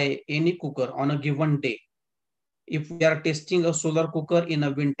by any cooker on a given day. If we are testing a solar cooker in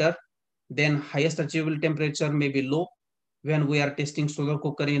a winter, then highest achievable temperature may be low. When we are testing solar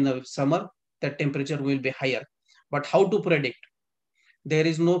cooker in the summer, the temperature will be higher. But how to predict? There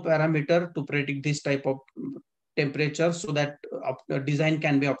is no parameter to predict this type of temperature so that design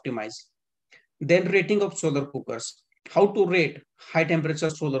can be optimized. Then rating of solar cookers. How to rate high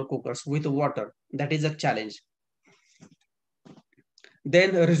temperature solar cookers with water? That is a challenge.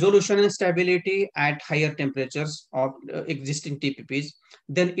 Then resolution and stability at higher temperatures of existing TPPs.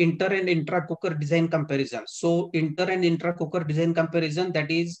 Then inter and intra cooker design comparison. So inter and intra cooker design comparison, that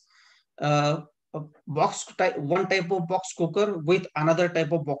is a box type, one type of box cooker with another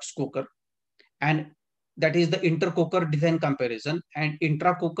type of box cooker, and that is the intercooker design comparison, and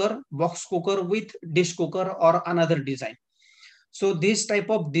intra cooker box cooker with dish cooker or another design. So this type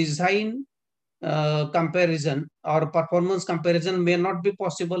of design comparison or performance comparison may not be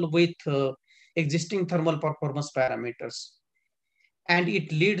possible with existing thermal performance parameters, and it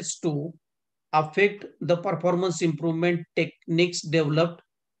leads to affect the performance improvement techniques developed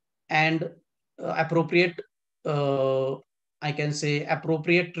and appropriate I can say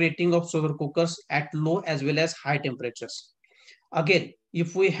appropriate rating of solar cookers at low as well as high temperatures. Again,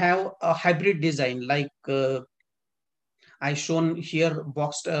 if we have a hybrid design like I shown here,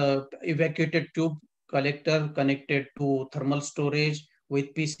 boxed evacuated tube collector connected to thermal storage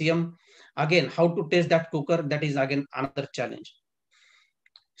with PCM. Again, how to test that cooker? That is again another challenge.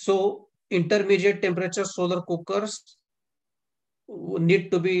 So intermediate temperature solar cookers need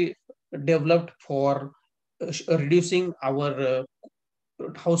to be developed for reducing our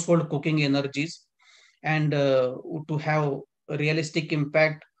household cooking energies and to have a realistic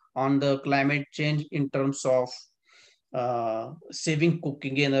impact on the climate change in terms of saving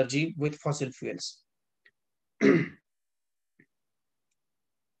cooking energy with fossil fuels.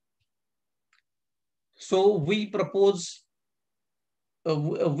 So we propose,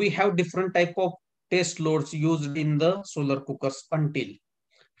 we have different type of test loads used in the solar cookers until.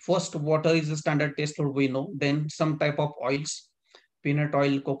 First, water is the standard test load we know. Then some type of oils, peanut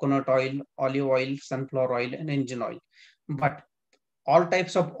oil, coconut oil, olive oil, sunflower oil, and engine oil. But all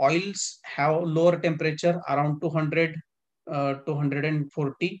types of oils have lower temperature around 200,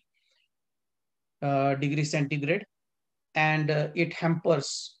 240 degrees centigrade, and it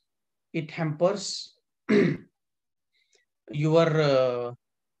hampers your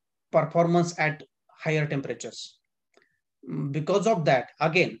performance at higher temperatures. Because of that,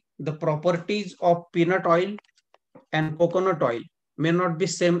 again, the properties of peanut oil and coconut oil may not be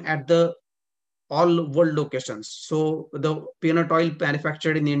same at the all world locations. So the peanut oil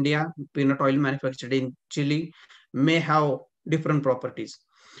manufactured in India, peanut oil manufactured in Chile may have different properties.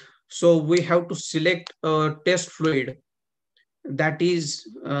 So we have to select a test fluid that is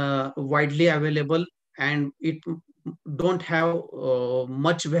widely available and it don't have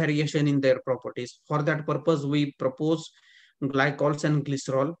much variation in their properties. For that purpose, we propose glycols and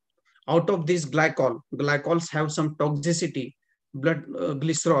glycerol. Out of these glycols have some toxicity. Blood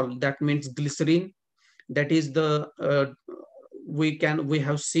glycerol, that means glycerine, that is the we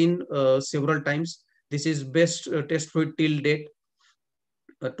have seen several times. This is best test fluid till date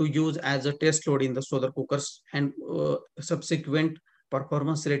to use as a test load in the solar cookers and subsequent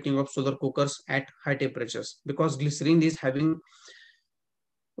performance rating of solar cookers at high temperatures, because glycerine is having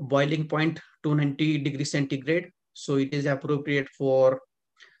boiling point 290 degrees centigrade. So it is appropriate for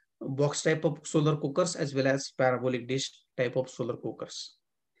box type of solar cookers as well as parabolic dish type of solar cookers.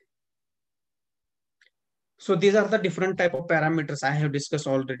 So these are the different type of parameters I have discussed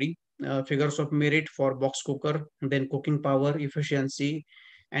already. Figures of merit for box cooker, then cooking power, efficiency,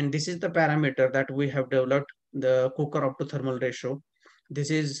 and this is the parameter that we have developed, the cooker up to thermal ratio. This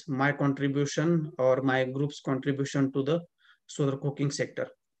is my contribution or my group's contribution to the solar cooking sector.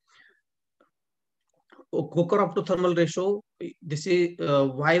 Cooker up to thermal ratio, this is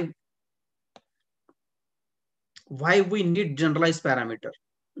why we need generalized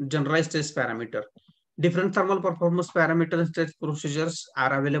test parameter. Different thermal performance parameters and test procedures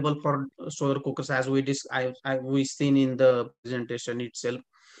are available for solar cookers, as we seen in the presentation itself.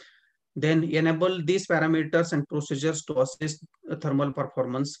 Then enable these parameters and procedures to assess thermal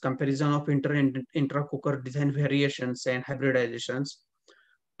performance, comparison of intra-cooker design variations and hybridizations,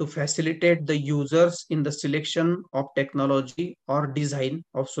 to facilitate the users in the selection of technology or design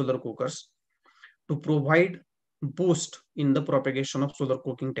of solar cookers, to provide boost in the propagation of solar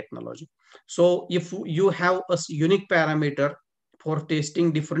cooking technology. So if you have a unique parameter for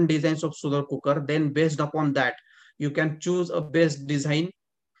testing different designs of solar cooker, then based upon that, you can choose a best design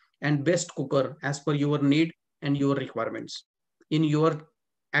and best cooker as per your need and your requirements.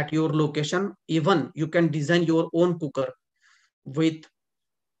 At your location, even you can design your own cooker with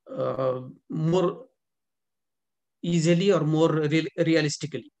more easily or more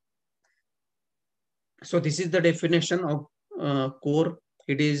realistically. So this is the definition of core.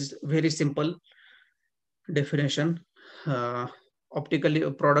 It is very simple definition.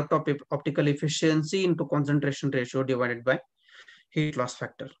 Product of optical efficiency into concentration ratio divided by heat loss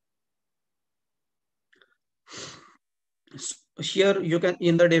factor. So here you can,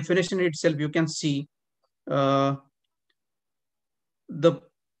 in the definition itself, you can see the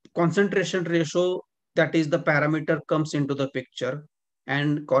concentration ratio, that is the parameter, comes into the picture,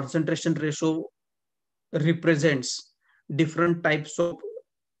 and concentration ratio represents different types of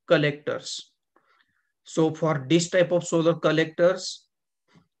collectors. So for this type of solar collectors,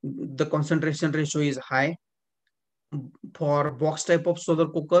 the concentration ratio is high. For box type of solar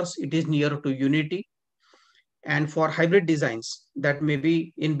cookers, it is near to unity. And for hybrid designs, that may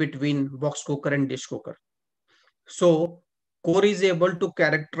be in between box cooker and dish cooker. So core is able to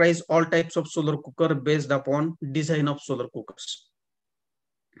characterize all types of solar cooker based upon design of solar cookers.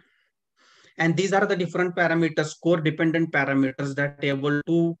 And these are the different parameters, core dependent parameters, that are able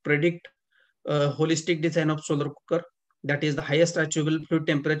to predict holistic design of solar cooker. That is the highest achievable fluid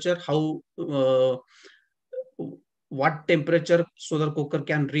temperature, what temperature solar cooker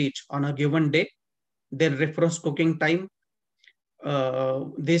can reach on a given day. Then reference cooking time.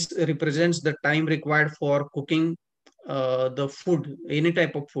 This represents the time required for cooking the food, any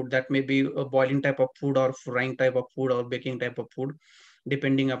type of food, that may be a boiling type of food or frying type of food or baking type of food,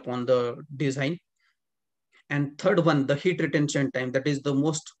 depending upon the design. And third one, the heat retention time, that is the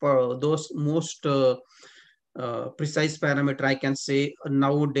most precise parameter I can say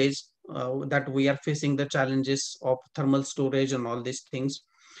nowadays, that we are facing the challenges of thermal storage and all these things.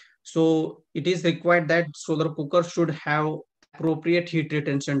 So it is required that solar cooker should have appropriate heat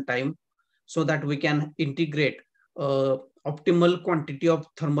retention time, so that we can integrate optimal quantity of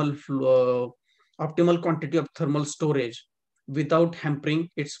thermal storage without hampering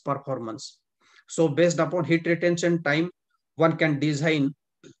its performance. So based upon heat retention time, one can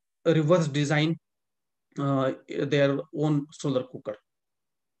reverse design their own solar cooker.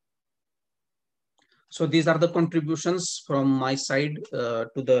 So these are the contributions from my side to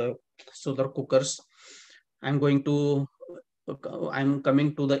the solar cookers. I'm coming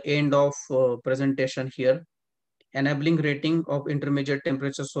to the end of presentation here. Enabling rating of intermediate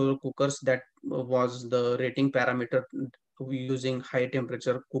temperature solar cookers, that was the rating parameter using high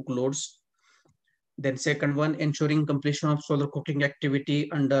temperature cook loads. Then second one, ensuring completion of solar cooking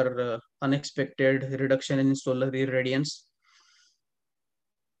activity under unexpected reduction in solar irradiance.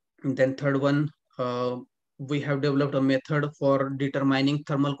 And then third one, we have developed a method for determining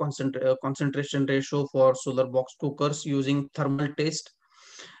thermal concentration ratio for solar box cookers using thermal test.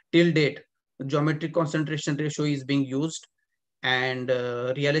 Till date, geometric concentration ratio is being used, and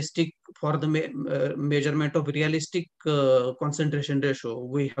realistic, for the measurement of realistic concentration ratio,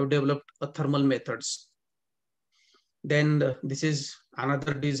 we have developed thermal methods. Then this is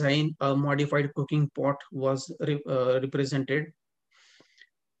another design, a modified cooking pot was represented.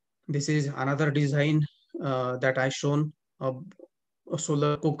 This is another design that I shown, a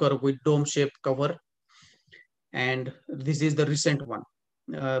solar cooker with dome shaped cover, and this is the recent one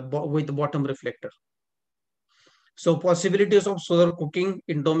with bottom reflector. So possibilities of solar cooking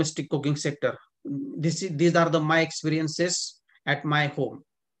in domestic cooking sector. These are my experiences at my home.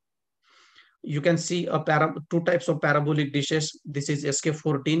 You can see two types of parabolic dishes. This is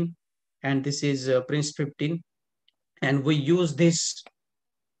SK14 and this is Prince 15. And we use this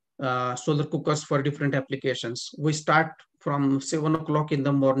solar cookers for different applications. We start from 7 o'clock in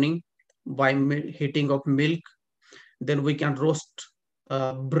the morning by heating of milk. Then we can roast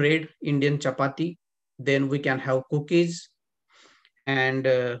bread, Indian chapati. Then we can have cookies,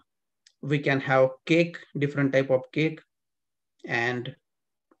 and we can have cake, different type of cake, and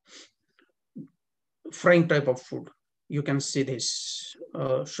frying type of food. You can see this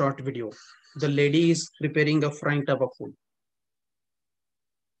short video. The lady is preparing a frying type of food.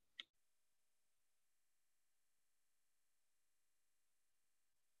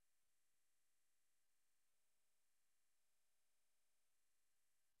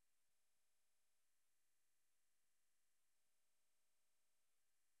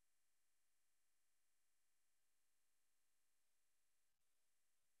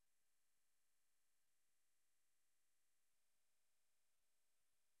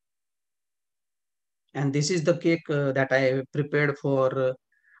 And this is the cake that I prepared for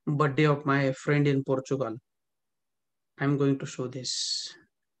birthday of my friend in Portugal. I'm going to show this.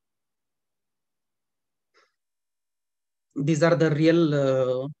 These are the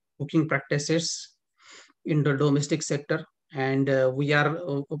real cooking practices in the domestic sector. And we are,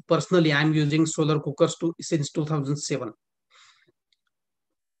 personally, I'm using solar cookers since 2007.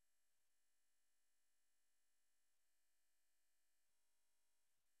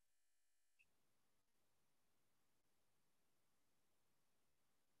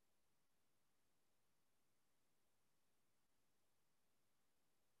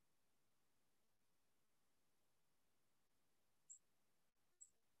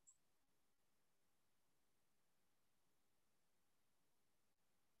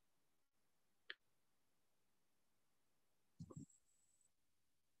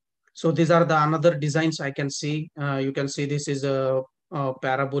 So these are the another designs I can see. You can see this is a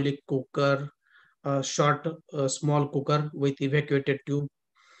parabolic cooker, a short, small cooker with evacuated tube,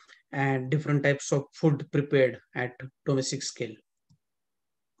 and different types of food prepared at domestic scale.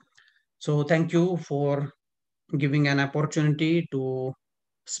 So thank you for giving an opportunity to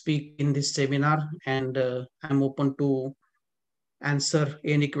speak in this seminar, and I'm open to answer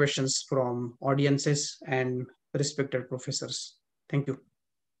any questions from audiences and respected professors. Thank you.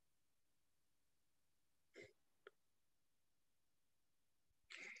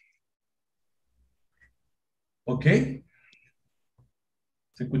 Ok.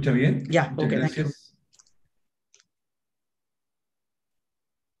 ¿Se escucha bien? Yeah, Muchas okay, gracias. thank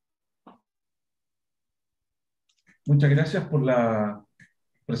you. Muchas gracias por la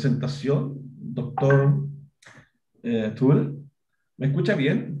presentación, doctor Tull. ¿Me escucha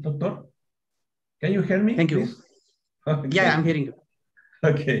bien, doctor? Can you hear me, Thank you. please? Okay. Yeah, I'm hearing you.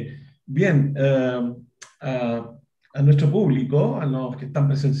 Ok. Bien. A nuestro público, a los que están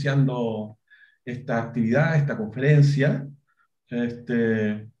presenciando esta actividad, esta conferencia,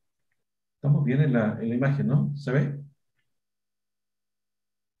 estamos bien en la imagen, ¿no? ¿Se ve?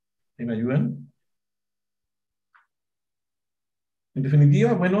 ¿Y me ayudan? En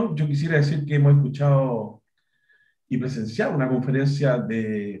definitiva, bueno, yo quisiera decir que hemos escuchado y presenciado una conferencia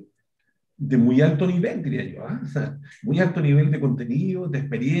de muy alto nivel, diría yo, ¿ah? O sea, muy alto nivel de contenido, de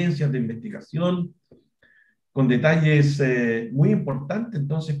experiencias, de investigación, con detalles muy importantes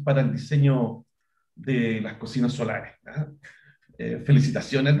entonces para el diseño de las cocinas solares, ¿ah?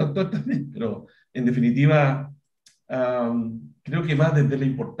 Felicitaciones, doctor, también, pero en definitiva creo que va desde la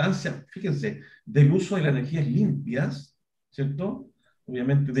importancia, fíjense, del uso de las energías limpias, ¿cierto?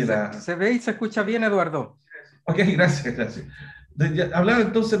 Obviamente de la... Se ve y se escucha bien, Eduardo. Ok, gracias, gracias. Hablaba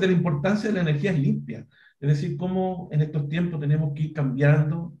entonces de la importancia de las energías limpias, es decir, cómo en estos tiempos tenemos que ir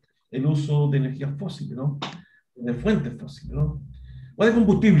cambiando el uso de energías fósiles, ¿no? De fuentes fósiles, ¿no? O de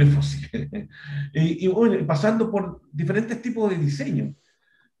combustibles fósiles. Y bueno, pasando por diferentes tipos de diseño,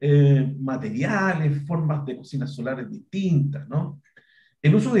 materiales, formas de cocinas solares distintas, ¿no?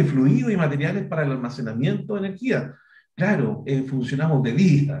 El uso de fluidos y materiales para el almacenamiento de energía. Claro, funcionamos de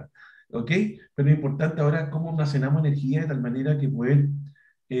día, ¿ok? Pero lo importante ahora es cómo almacenamos energía de tal manera que poder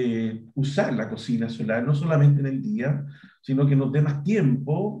usar la cocina solar, no solamente en el día, sino que nos dé más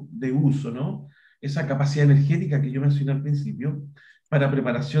tiempo de uso, ¿no? Esa capacidad energética que yo mencioné al principio para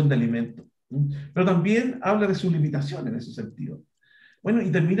preparación de alimentos. Pero también habla de sus limitaciones en ese sentido. Bueno, y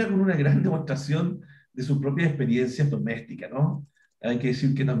termina con una gran demostración de sus propias experiencias domésticas, ¿no? Hay que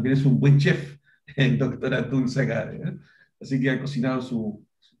decir que también es un buen chef, el doctor Atún Sagare, ¿eh? Así que ha cocinado su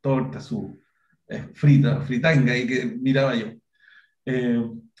torta, su fritanga, y que miraba yo.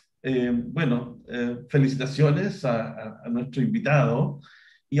 Bueno, felicitaciones a nuestro invitado.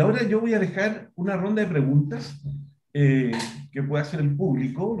 Y ahora yo voy a dejar una ronda de preguntas que puede hacer el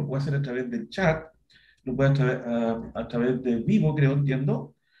público, lo puede hacer a través del chat, lo puede hacer a través de vivo, creo,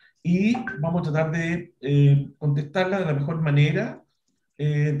 entiendo, y vamos a tratar de contestarla de la mejor manera,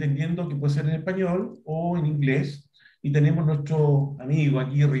 entendiendo que puede ser en español o en inglés, y tenemos nuestro amigo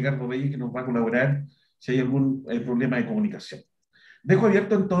aquí, Ricardo Reyes, que nos va a colaborar si hay algún problema de comunicación. Dejo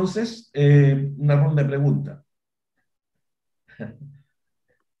abierto entonces una ronda de preguntas.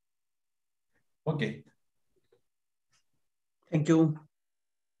 Ok. Thank you.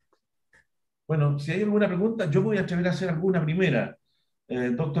 Bueno, si hay alguna pregunta, yo voy a atrever a hacer alguna primera.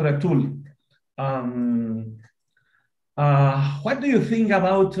 Dr. Atul, what do you think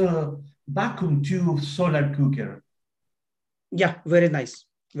about vacuum tube solar cooker? Yeah, very nice.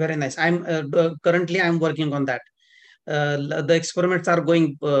 Very nice. Currently I'm working on that. The experiments are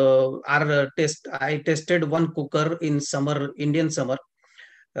going, I tested one cooker in summer, Indian summer,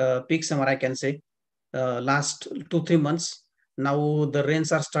 peak summer, I can say, last 2-3 months. Now the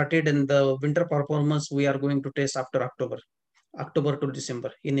rains are started and the winter performance we are going to test after October to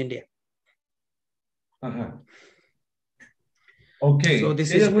December in India. Okay. So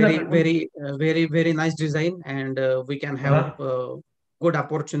this is very nice design, and we can have good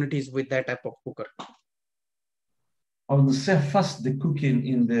opportunities with that type of cooker. I will say first the cooking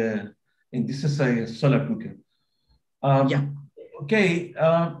in this is a solar cooker. Yeah. Okay.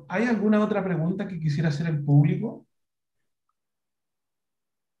 ¿Hay alguna otra pregunta que quisiera hacer el público?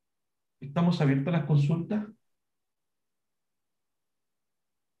 ¿Estamos abiertos a las consultas?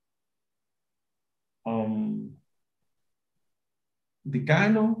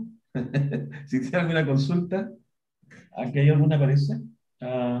 Decano, si tiene alguna consulta, aquí hay alguna, parece.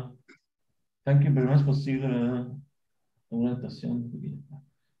 Thank you very much, posible una estación.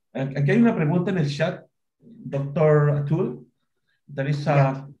 Aquí hay una pregunta en el chat, Dr. Atul. There is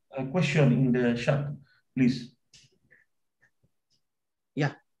a question in the chat, please.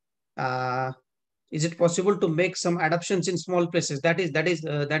 Yeah. Is it possible to make some adaptations in small places? That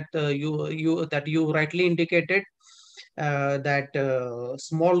you rightly indicated. That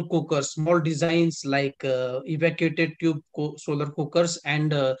small cookers, small designs like evacuated tube solar cookers,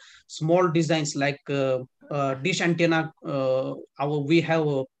 and small designs like dish antenna. We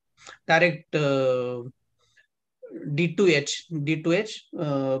have direct D2H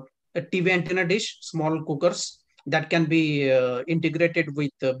a TV antenna dish, small cookers that can be integrated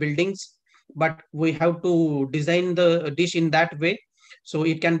with buildings, but we have to design the dish in that way so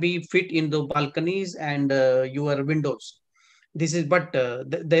it can be fit in the balconies and your windows. This is, but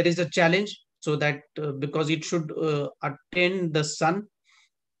there is a challenge, so that because it should attend the sun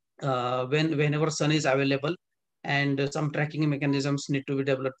whenever sun is available, and some tracking mechanisms need to be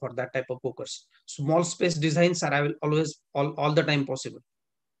developed for that type of cookers. Small space designs are always all the time possible.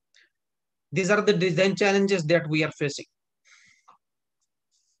 These are the design challenges that we are facing.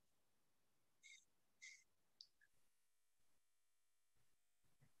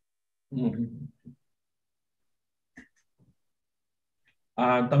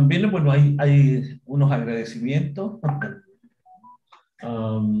 También, bueno, hay unos agradecimientos.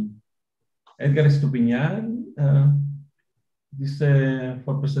 Edgar Estupiñán dice,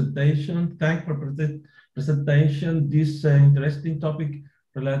 for presentation, thank for presentation, this interesting topic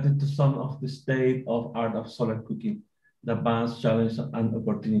related to some of the state of art of solar cooking, the advanced challenge and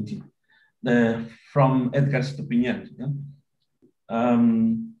opportunity. From Edgar Estupiñán.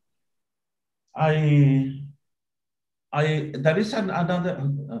 There is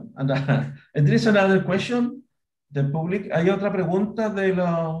another question. The public. Hay otra pregunta de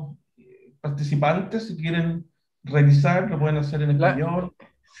los participantes, si quieren revisar, lo pueden hacer en español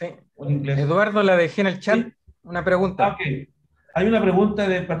o en inglés. Eduardo, la dejé en el chat, ¿sí? Una pregunta. Ok. Hay una pregunta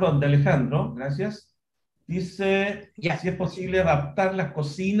de Alejandro, gracias. Dice si es posible adaptar las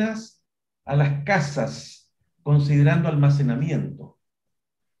cocinas a las casas, considerando almacenamiento.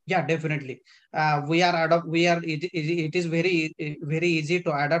 Yeah, definitely. It is very easy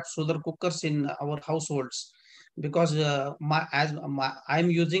to adapt solar cookers in our households, because I'm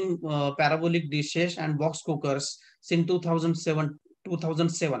using parabolic dishes and box cookers since 2007,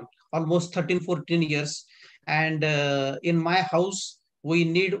 almost 13-14 years. And in my house, we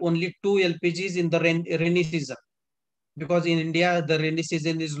need only 2 LPGs in the rainy season, because in India, the rainy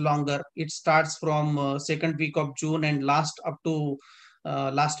season is longer. It starts from second week of June and lasts up to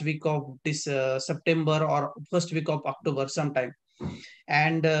last week of this September or first week of October sometime.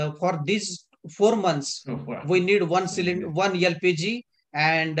 And for these 4 months, we need one LPG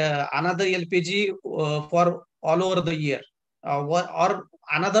and another LPG for all over the year, or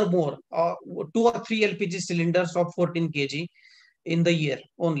another more, 2 or 3 LPG cylinders of 14 kg in the year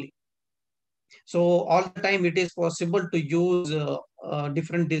only. So all the time it is possible to use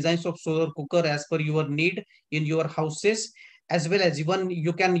different designs of solar cooker as per your need in your houses, as well as even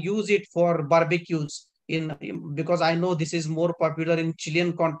you can use it for barbecues because I know this is more popular in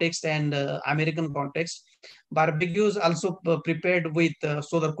Chilean context and American context. Barbecues also prepared with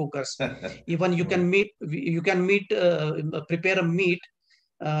solar cookers. Even you can prepare a meat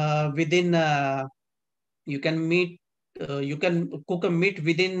within you can cook a meat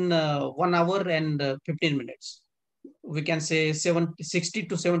within 1 hour and 15 minutes. We can say 60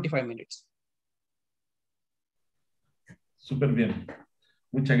 to 75 minutes. Súper bien.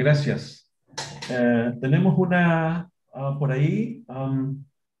 Muchas gracias. Tenemos una por ahí.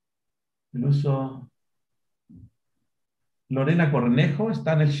 El uso. Lorena Cornejo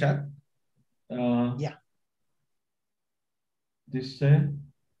está en el chat. Yeah. Dice,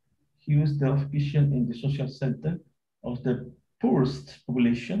 he was the official in the social center of the poorest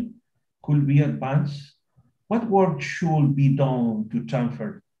population, could be advanced. What work should be done to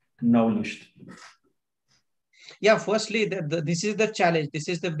transfer knowledge? Yeah, firstly, this is the challenge. This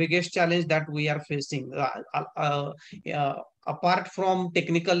is the biggest challenge that we are facing. Apart from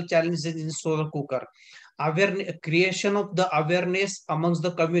technical challenges in solar cooker, creation of the awareness amongst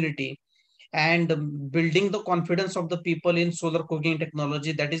the community and building the confidence of the people in solar cooking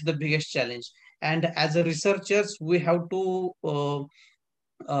technology, that is the biggest challenge. And as a researchers, we have to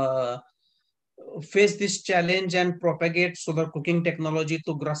face this challenge and propagate solar cooking technology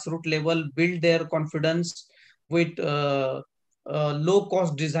to grassroots level, build their confidence with low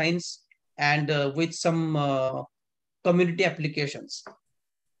cost designs and with some community applications.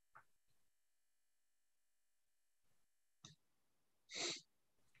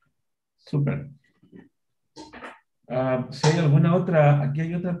 Súper. Si hay alguna otra, aquí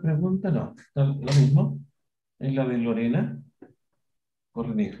hay otra pregunta, no, está lo mismo, es la de Lorena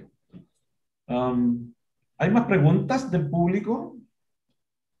Cornejo. ¿Hay más preguntas del público?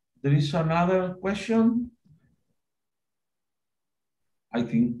 There is another question. I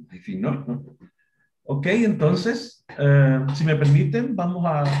think no. Ok, entonces, si me permiten, vamos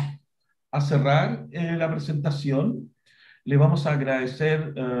a cerrar la presentación. Le vamos a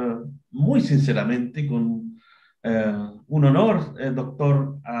agradecer muy sinceramente, con un honor,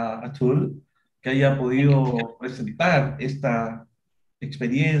 doctor Atul, que haya podido presentar esta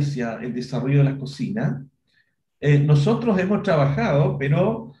experiencia, el desarrollo de las cocinas. Nosotros hemos trabajado,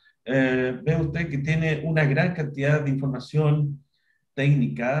 pero ve usted que tiene una gran cantidad de información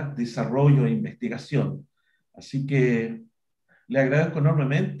técnica, desarrollo e investigación. Así que le agradezco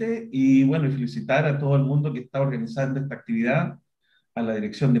enormemente y bueno, y felicitar a todo el mundo que está organizando esta actividad, a la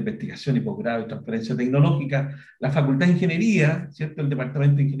Dirección de Investigación y Posgrado y Transferencia Tecnológica, la Facultad de Ingeniería, ¿cierto? El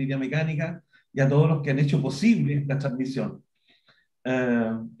Departamento de Ingeniería Mecánica y a todos los que han hecho posible esta transmisión.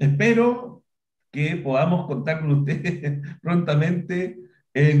 Espero que podamos contar con ustedes prontamente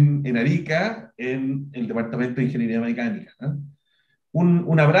en Arica, en el Departamento de Ingeniería Mecánica.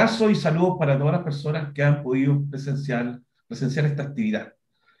 Un abrazo y saludos para todas las personas que han podido presenciar esta actividad.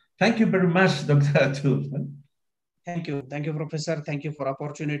 Thank you very much, Dr. Atul. Thank you, Professor. Thank you for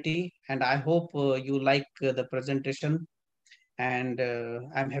opportunity, and I hope you like the presentation. And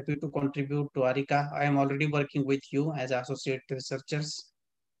I'm happy to contribute to Arica. I am already working with you as associate researchers,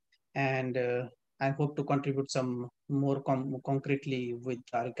 and I hope to contribute some more concretely with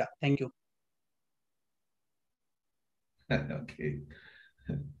Arica. Thank you. Okay.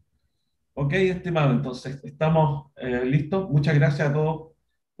 Ok, estimado, entonces estamos listos. Muchas gracias a todos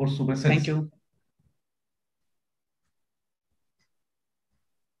por su presencia. Thank you.